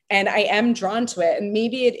 And I am drawn to it. And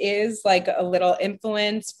maybe it is like a little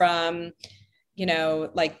influence from,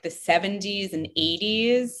 like the 70s and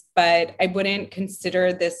 80s, but I wouldn't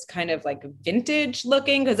consider this kind of like vintage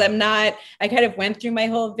looking, because I kind of went through my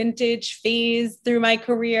whole vintage phase through my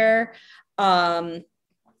career. I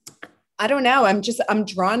don't know. I'm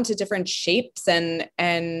drawn to different shapes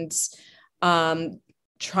and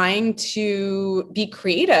trying to be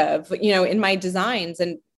creative, in my designs,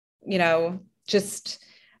 and, just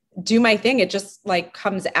do my thing. It just like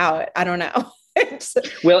comes out. I don't know.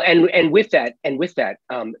 Well, and with that,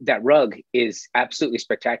 that rug is absolutely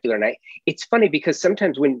spectacular. And it's funny because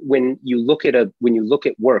sometimes when you look at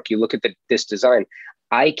work, you look at this design,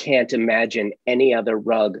 I can't imagine any other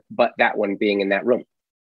rug but that one being in that room.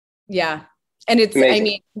 Yeah. And it's amazing. I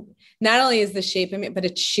mean, not only is the shape, but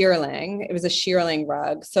it's shearling. It was a shearling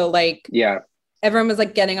rug. So like, yeah, everyone was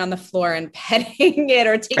like getting on the floor and petting it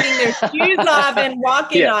or taking their shoes off and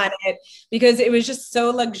walking on it, because it was just so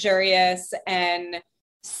luxurious and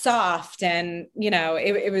soft. And,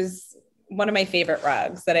 it was one of my favorite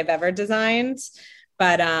rugs that I've ever designed.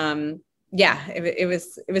 But it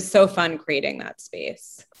was so fun creating that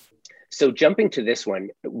space. So jumping to this one,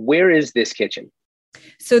 where is this kitchen?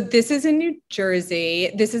 So this is in New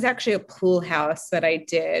Jersey. This is actually a pool house that I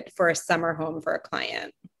did for a summer home for a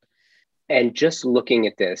client. And just looking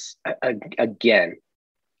at this again,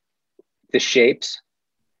 the shapes,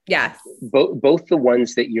 Yes. both the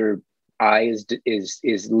ones that your eye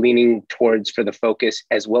is leaning towards for the focus,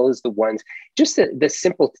 as well as the ones, just the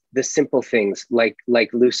simple things like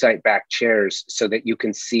lucite back chairs so that you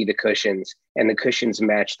can see the cushions and the cushions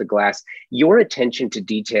match the glass. Your attention to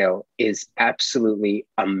detail is absolutely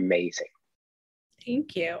amazing.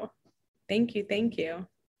 Thank you. Thank you. Thank you.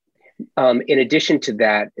 In addition to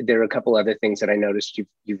that, there are a couple other things that I noticed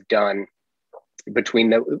you've done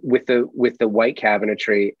between with the white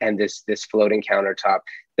cabinetry and this floating countertop.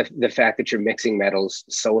 The fact that you're mixing metals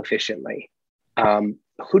so efficiently.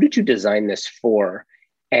 Who did you design this for?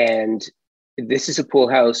 And this is a pool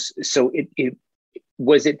house, so it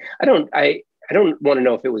was it. I don't want to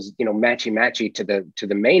know if it was matchy to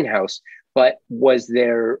the main house, but was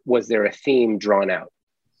there a theme drawn out?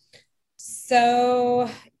 So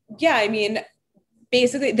yeah, I mean,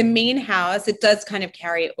 basically the main house, it does kind of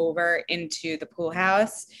carry over into the pool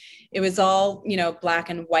house. It was all, black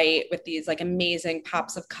and white with these like amazing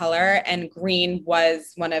pops of color, and green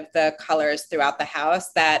was one of the colors throughout the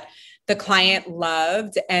house that the client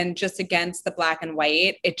loved. And just against the black and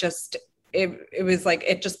white, it was like,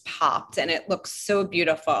 it just popped and it looks so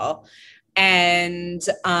beautiful. And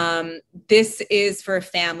this is for a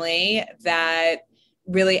family that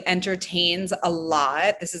really entertains a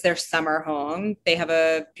lot. This is their summer home. They have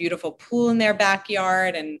a beautiful pool in their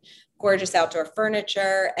backyard and gorgeous outdoor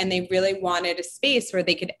furniture. And they really wanted a space where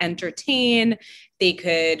they could entertain. They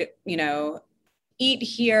could, eat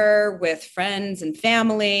here with friends and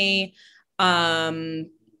family.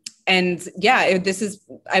 And yeah, this is,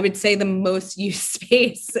 I would say, the most used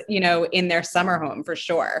space, in their summer home for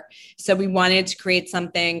sure. So we wanted to create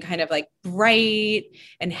something kind of like bright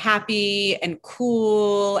and happy and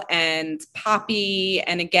cool and poppy.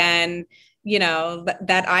 And again,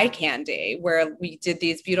 that eye candy, where we did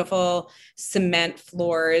these beautiful cement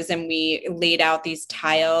floors and we laid out these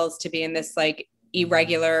tiles to be in this like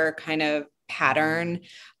irregular kind of pattern.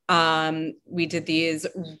 We did these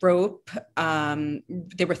rope.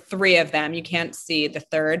 There were 3 of them. You can't see the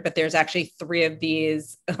third, but there's actually 3 of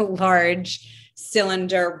these large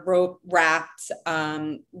cylinder rope wrapped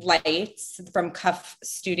lights from Cuff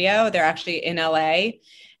Studio. They're actually in LA.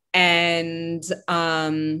 And,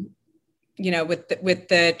 with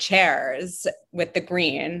the chairs, with the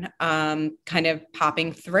green, kind of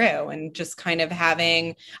popping through and just kind of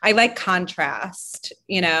having, I like contrast,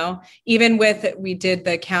 even we did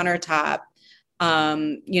the countertop, how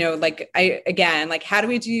do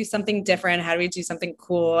we do something different? How do we do something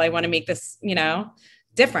cool? I want to make this,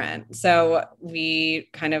 different. So we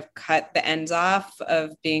kind of cut the ends off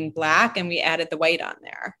of being black and we added the white on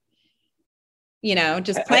there.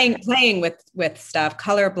 Just playing with stuff,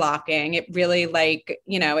 color blocking. It really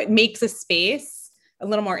it makes a space a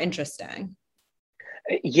little more interesting.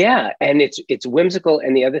 Yeah. And it's whimsical.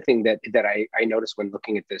 And the other thing that I noticed when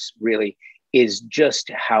looking at this really is just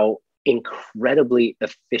how incredibly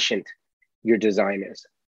efficient your design is.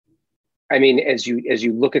 I mean, as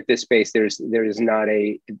you look at this space, there is not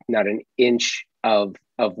an inch of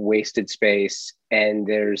wasted space, and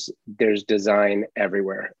there's design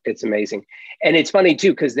everywhere. It's amazing. And it's funny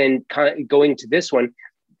too, because then going to this one,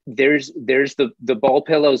 there's the ball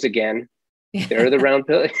pillows again. There are the round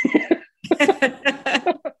pillows.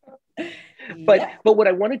 But what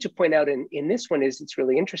I wanted to point out in this one is it's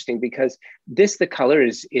really interesting because the color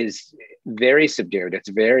is very subdued. It's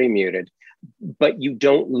very muted, but you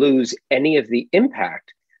don't lose any of the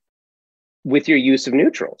impact with your use of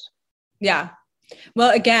neutrals. Yeah.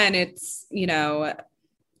 Well, again, it's,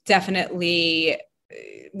 definitely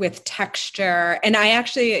with texture. And I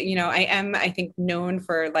actually, I think known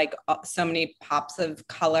for like so many pops of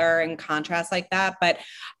color and contrast like that, but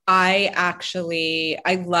I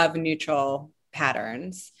love neutral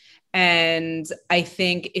patterns. And I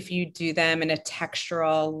think if you do them in a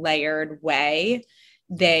textural layered way,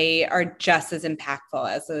 they are just as impactful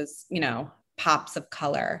as those, pops of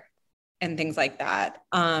color and things like that.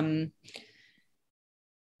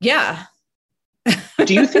 Yeah.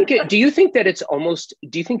 Do you think that it's almost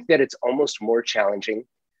more challenging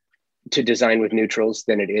to design with neutrals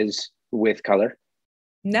than it is with color?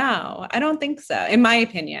 No, I don't think so. In my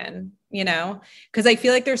opinion, because I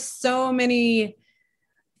feel like there's so many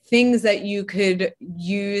things that you could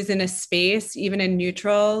use in a space, even in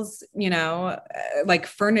neutrals, like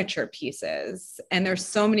furniture pieces. And there's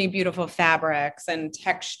so many beautiful fabrics and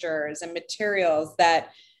textures and materials that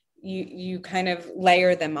you kind of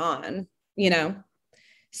layer them on,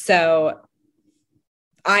 so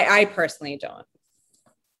I personally don't.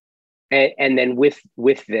 And then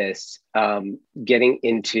with this, getting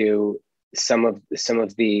into some of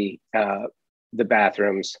the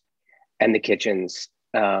bathrooms and the kitchens,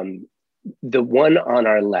 the one on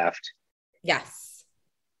our left. Yes.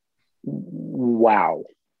 Wow.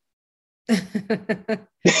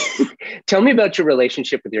 Tell me about your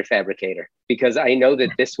relationship with your fabricator, because I know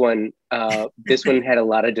that this one had a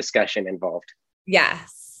lot of discussion involved.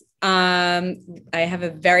 Yes. I have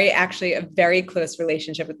a very close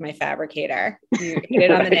relationship with my fabricator. You hit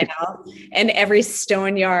it on the nail. And every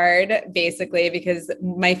stone yard, basically, because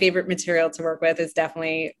my favorite material to work with is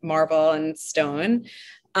definitely marble and stone.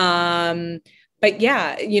 But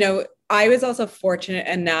yeah, I was also fortunate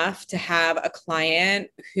enough to have a client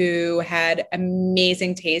who had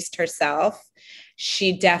amazing taste herself.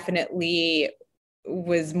 She definitely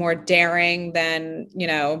was more daring than,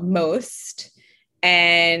 most.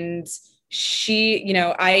 And she,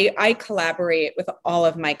 I collaborate with all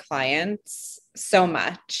of my clients so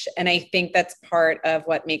much. And I think that's part of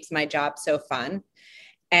what makes my job so fun.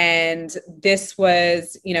 And this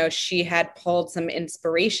was, she had pulled some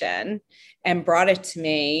inspiration and brought it to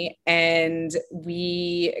me. And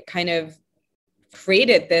we kind of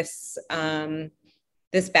created this,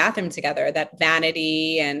 this bathroom together, that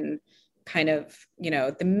vanity and kind of,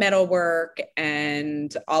 the metalwork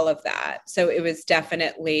and all of that. So it was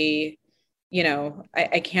definitely,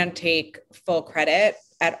 I can't take full credit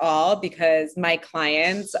at all, because my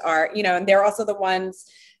clients are, and they're also the ones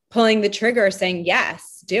pulling the trigger saying,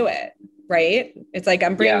 yes, do it. Right. It's like,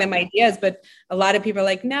 I'm bringing them ideas, but a lot of people are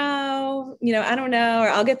like, no, I don't know, or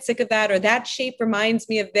I'll get sick of that, or that shape reminds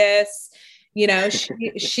me of this.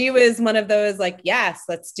 She was one of those like, yes,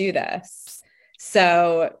 let's do this.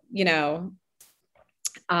 So,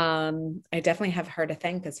 I definitely have her to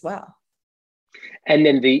thank as well. And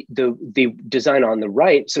then the design on the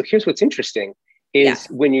right. So here's what's interesting is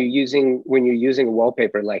when you're using a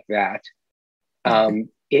wallpaper like that,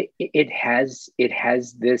 it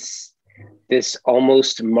has this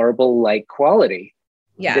almost marble-like quality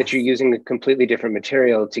that you're using a completely different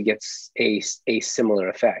material to get a similar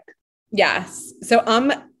effect. Yes. So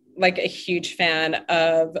I'm like a huge fan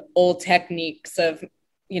of old techniques of,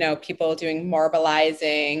 people doing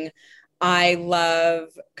marbleizing. I love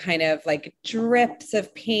kind of like drips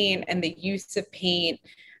of paint and the use of paint.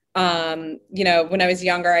 When I was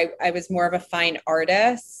younger, I was more of a fine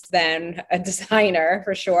artist than a designer,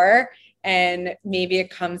 for sure. And maybe it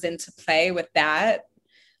comes into play with that,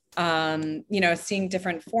 seeing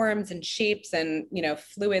different forms and shapes and,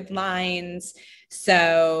 fluid lines.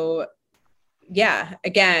 So yeah,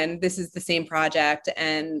 again, this is the same project,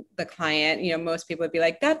 and the client, most people would be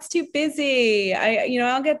like, that's too busy.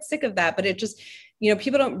 I'll get sick of that. But it just,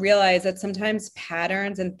 people don't realize that sometimes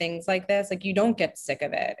patterns and things like this, like you don't get sick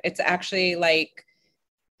of it. It's actually like,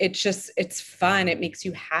 it's fun. It makes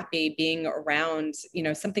you happy being around,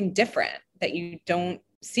 something different that you don't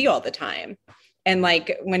see all the time. And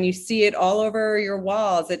like, when you see it all over your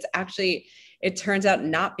walls, it turns out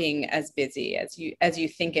not being as busy as you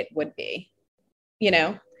think it would be.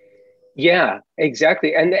 Yeah,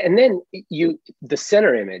 exactly. And then the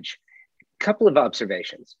center image, couple of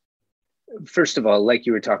observations. First of all, like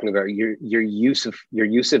you were talking about, your use of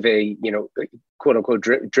a, quote unquote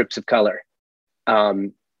drips of color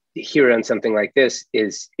here on something like this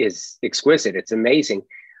is exquisite. It's amazing.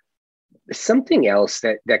 Something else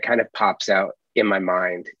that kind of pops out in my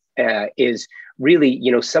mind is really,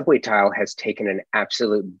 subway tile has taken an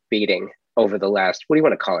absolute beating over the last, what do you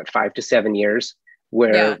want to call it, 5 to 7 years,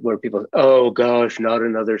 where people, oh gosh, not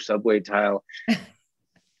another subway tile.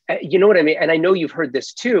 You know what I mean? And I know you've heard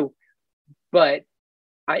this too, but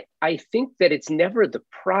I think that it's never the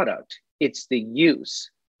product, it's the use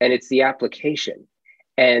and it's the application.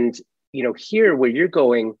 And, here where you're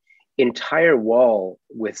going entire wall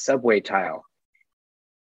with subway tile,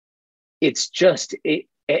 it's just,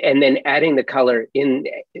 and then adding the color in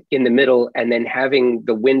the middle, and then having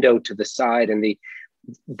the window to the side and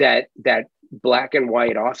that black and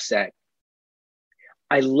white offset.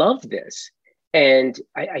 I love this. And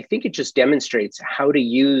I think it just demonstrates how to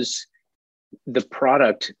use the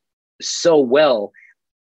product so well,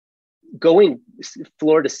 going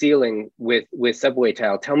floor to ceiling with subway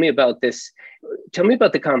tile. Tell me about this. Tell me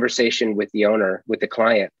about the conversation with the owner, with the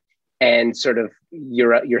client, and sort of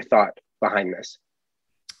your thought behind this.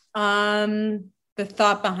 The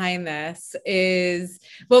thought behind this is,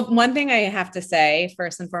 well, one thing I have to say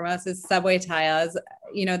first and foremost is subway tiles,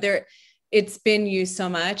 it's been used so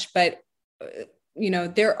much, but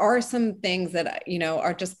there are some things that,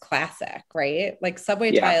 are just classic, right? Like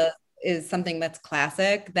subway Yeah. tile is something that's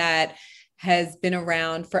classic that has been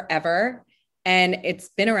around forever. And it's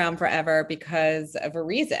been around forever because of a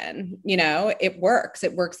reason. It works.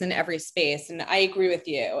 It works in every space. And I agree with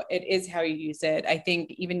you. It is how you use it. I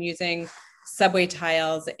think even using subway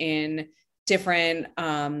tiles in different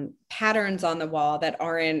patterns on the wall that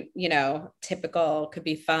aren't, typical could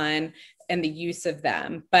be fun, and the use of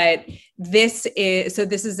them. But this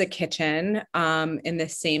is a kitchen in the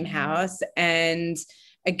same house. And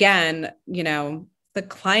again, the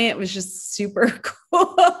client was just super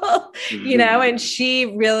cool, and she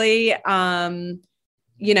really, it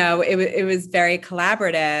was very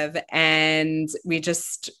collaborative, and we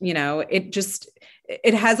just,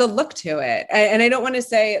 it has a look to it. And I don't want to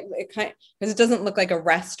say it because it doesn't look like a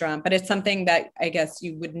restaurant, but it's something that I guess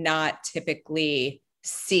you would not typically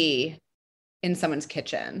see in someone's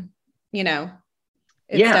kitchen, It's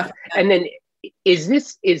yeah. And then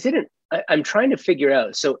I'm trying to figure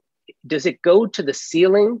out, so does it go to the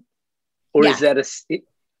ceiling, or Yes. is that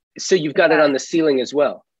so you've got it on the ceiling as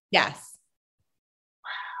well? Yes.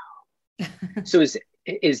 Wow. So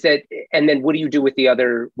is that, and then what do you do with the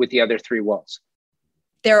other 3 walls?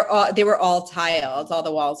 They were all tiled. All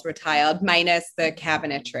the walls were tiled, minus the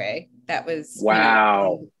cabinetry. That was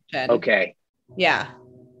wow. Okay. Yeah.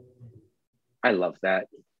 I love that.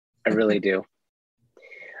 I really do.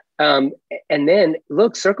 And then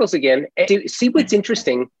look, circles again. See what's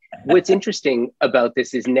interesting. What's interesting about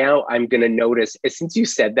this is now I'm going to notice, since you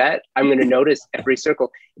said that, I'm going to notice every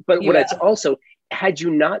circle. But what it's also, had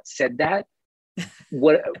you not said that,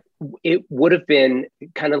 what it would have been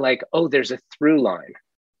kind of like, oh, there's a through line.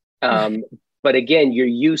 But again, your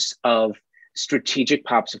use of strategic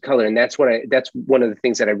pops of color, and that's one of the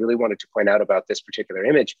things that I really wanted to point out about this particular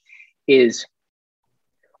image, is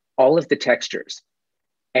all of the textures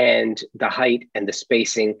and the height and the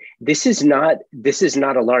spacing. This is not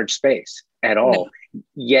a large space at all. No.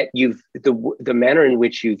 Yet the manner in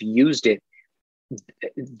which you've used it,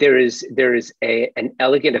 there is an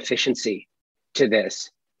elegant efficiency to this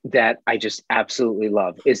that I just absolutely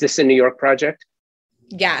love. Is this a New York project?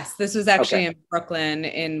 Yes, this was actually in Brooklyn,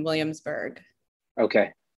 in Williamsburg.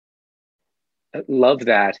 Okay. I love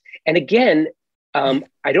that. And again, I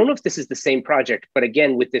don't know if this is the same project, but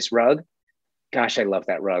again, with this rug, gosh, I love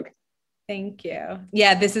that rug. Thank you.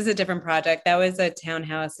 Yeah, this is a different project. That was a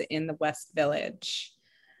townhouse in the West Village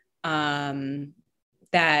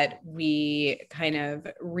that we kind of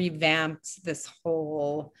revamped this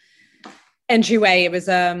whole entryway. It was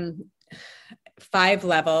 5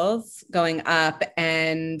 levels going up,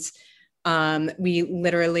 and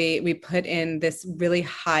we put in this really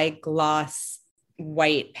high gloss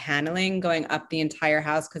white paneling going up the entire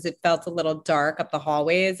house because it felt a little dark up the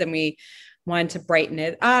hallways, and we wanted to brighten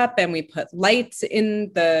it up, and we put lights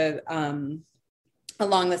in the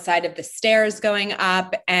along the side of the stairs going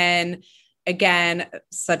up. And again,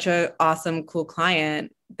 such a awesome, cool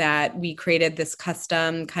client that we created this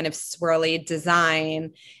custom kind of swirly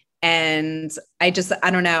design. And I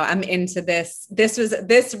don't know, I'm into this.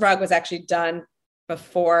 This rug was actually done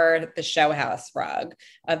before the show house rug,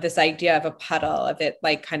 of this idea of a puddle, of it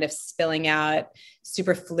like kind of spilling out,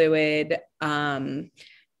 super fluid,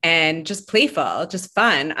 and just playful, just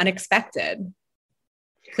fun, unexpected.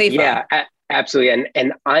 Playful. Yeah, absolutely.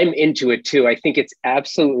 And I'm into it too. I think it's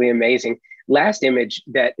absolutely amazing. Last image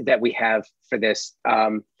that we have for this,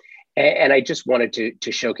 and I just wanted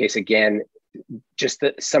to showcase again, just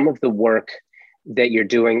some of the work that you're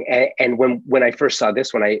doing. And when I first saw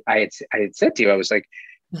this one, I had said to you, I was like,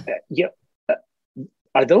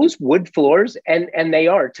 are those wood floors? And they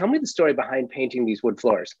are. Tell me the story behind painting these wood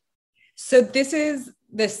floors. So this is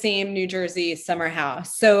the same New Jersey summer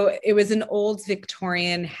house. So it was an old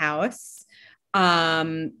Victorian house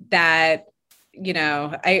that,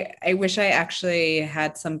 I wish I actually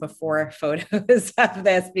had some before photos of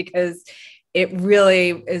this, because it really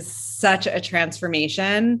is such a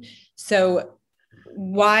transformation. So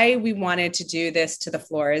why we wanted to do this to the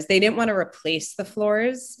floors, they didn't want to replace the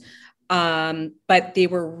floors, but they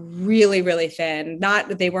were really, really thin.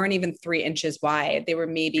 They weren't even 3 inches wide. They were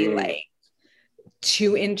maybe like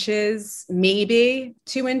 2 inches, maybe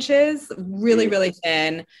 2 inches, really, really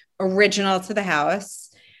thin, original to the house.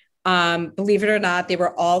 Believe it or not, they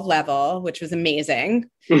were all level, which was amazing.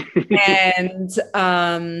 And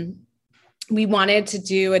we wanted to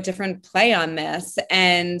do a different play on this.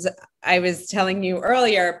 And I was telling you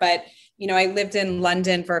earlier, but I lived in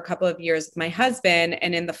London for a couple of years with my husband,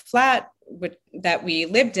 and in the flat that we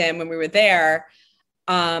lived in when we were there,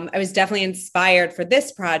 I was definitely inspired for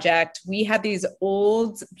this project. We had these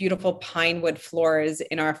old, beautiful pine wood floors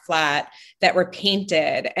in our flat that were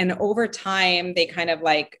painted. And over time, they kind of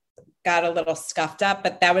like got a little scuffed up,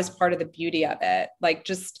 but that was part of the beauty of it. Like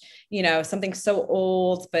just, something so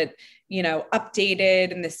old, but,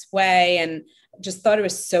 updated in this way, and just thought it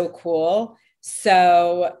was so cool.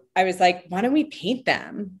 So I was like, why don't we paint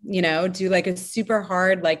them, do like a super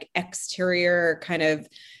hard, like exterior kind of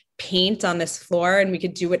paint on this floor, and we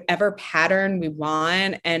could do whatever pattern we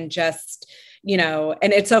want. And just,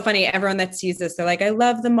 and it's so funny. Everyone that sees this, they're like, I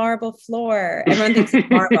love the marble floor. Everyone thinks it's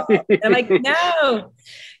marble. And I'm like,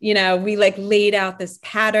 no, we like laid out this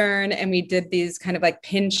pattern, and we did these kind of like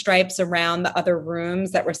pinstripes around the other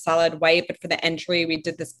rooms that were solid white. But for the entry, we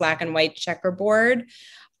did this black and white checkerboard.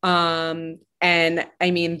 And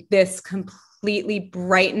I mean, this completely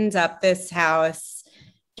brightened up this house,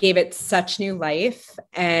 gave it such new life.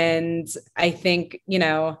 And I think,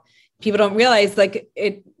 people don't realize like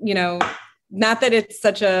it, not that it's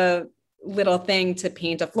such a little thing to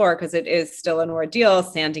paint a floor, because it is still an ordeal,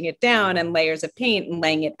 sanding it down and layers of paint and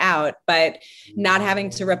laying it out, but not having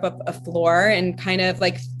to rip up a floor and kind of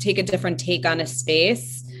like take a different take on a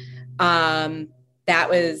space. That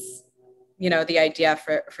was, the idea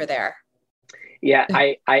for there. Yeah,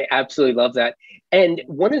 I absolutely love that. And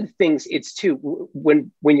one of the things it's too,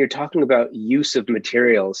 when you're talking about use of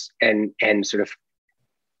materials and sort of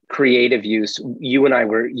creative use, you and I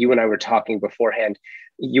were talking beforehand.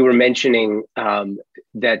 You were mentioning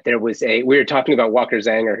that we were talking about Walker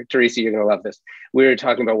Zanger. Teresa, you're going to love this. We were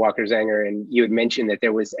talking about Walker Zanger, and you had mentioned that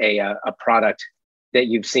there was a product that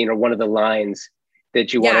you've seen, or one of the lines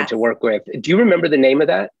that you wanted to work with. Do you remember the name of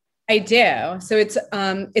that? I do. So it's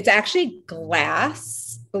actually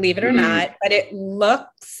glass, believe it or not, but it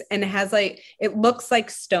looks like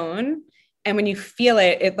stone. And when you feel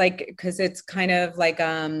it, it like, cause it's kind of like,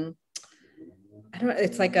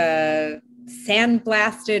 it's like a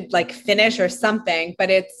sandblasted like finish or something, but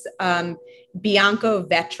it's Bianco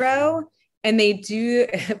Vetro. And they do,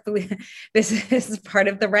 this is part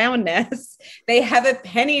of the roundness. They have a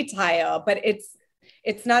penny tile, but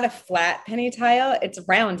it's not a flat penny tile. It's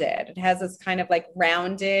rounded. It has this kind of like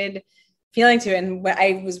rounded feeling to it. And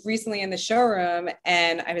I was recently in the showroom,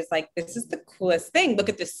 and I was like, this is the coolest thing. Look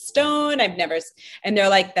at this stone. And they're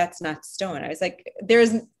like, that's not stone. I was like,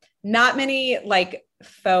 there's not many like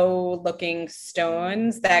faux looking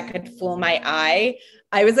stones that could fool my eye.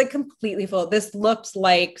 I was like completely full. This looked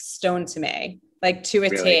like stone to me, like to a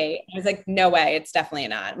T. I was like, no way, it's definitely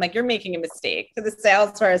not. I'm like, you're making a mistake to the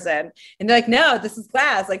salesperson. And they're like, no, this is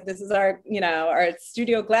glass. Like, this is our, our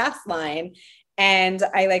studio glass line. And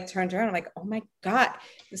I like turned around. I'm like, oh my God,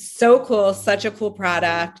 so cool. Such a cool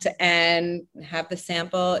product, and have the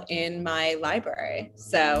sample in my library.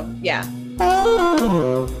 So yeah.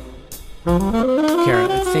 Cara,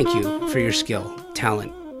 thank you for your skill,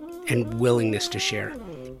 talent, and willingness to share.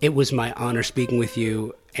 It was my honor speaking with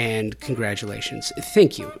you, and congratulations.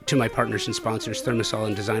 Thank you to my partners and sponsors, Thermosol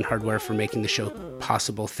and Design Hardware, for making the show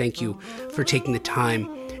possible. Thank you for taking the time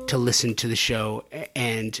to listen to the show,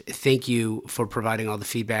 and thank you for providing all the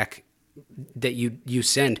feedback that you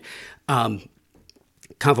send.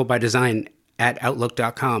 Convo by Design at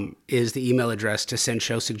outlook.com is the email address to send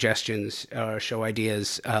show suggestions, show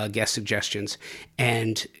ideas, guest suggestions,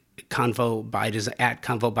 and Convo by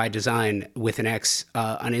Design with an X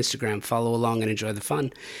on Instagram. Follow along and enjoy the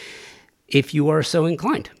fun if you are so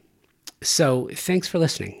inclined. So thanks for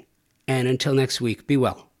listening. And until next week, be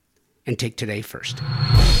well and take today first.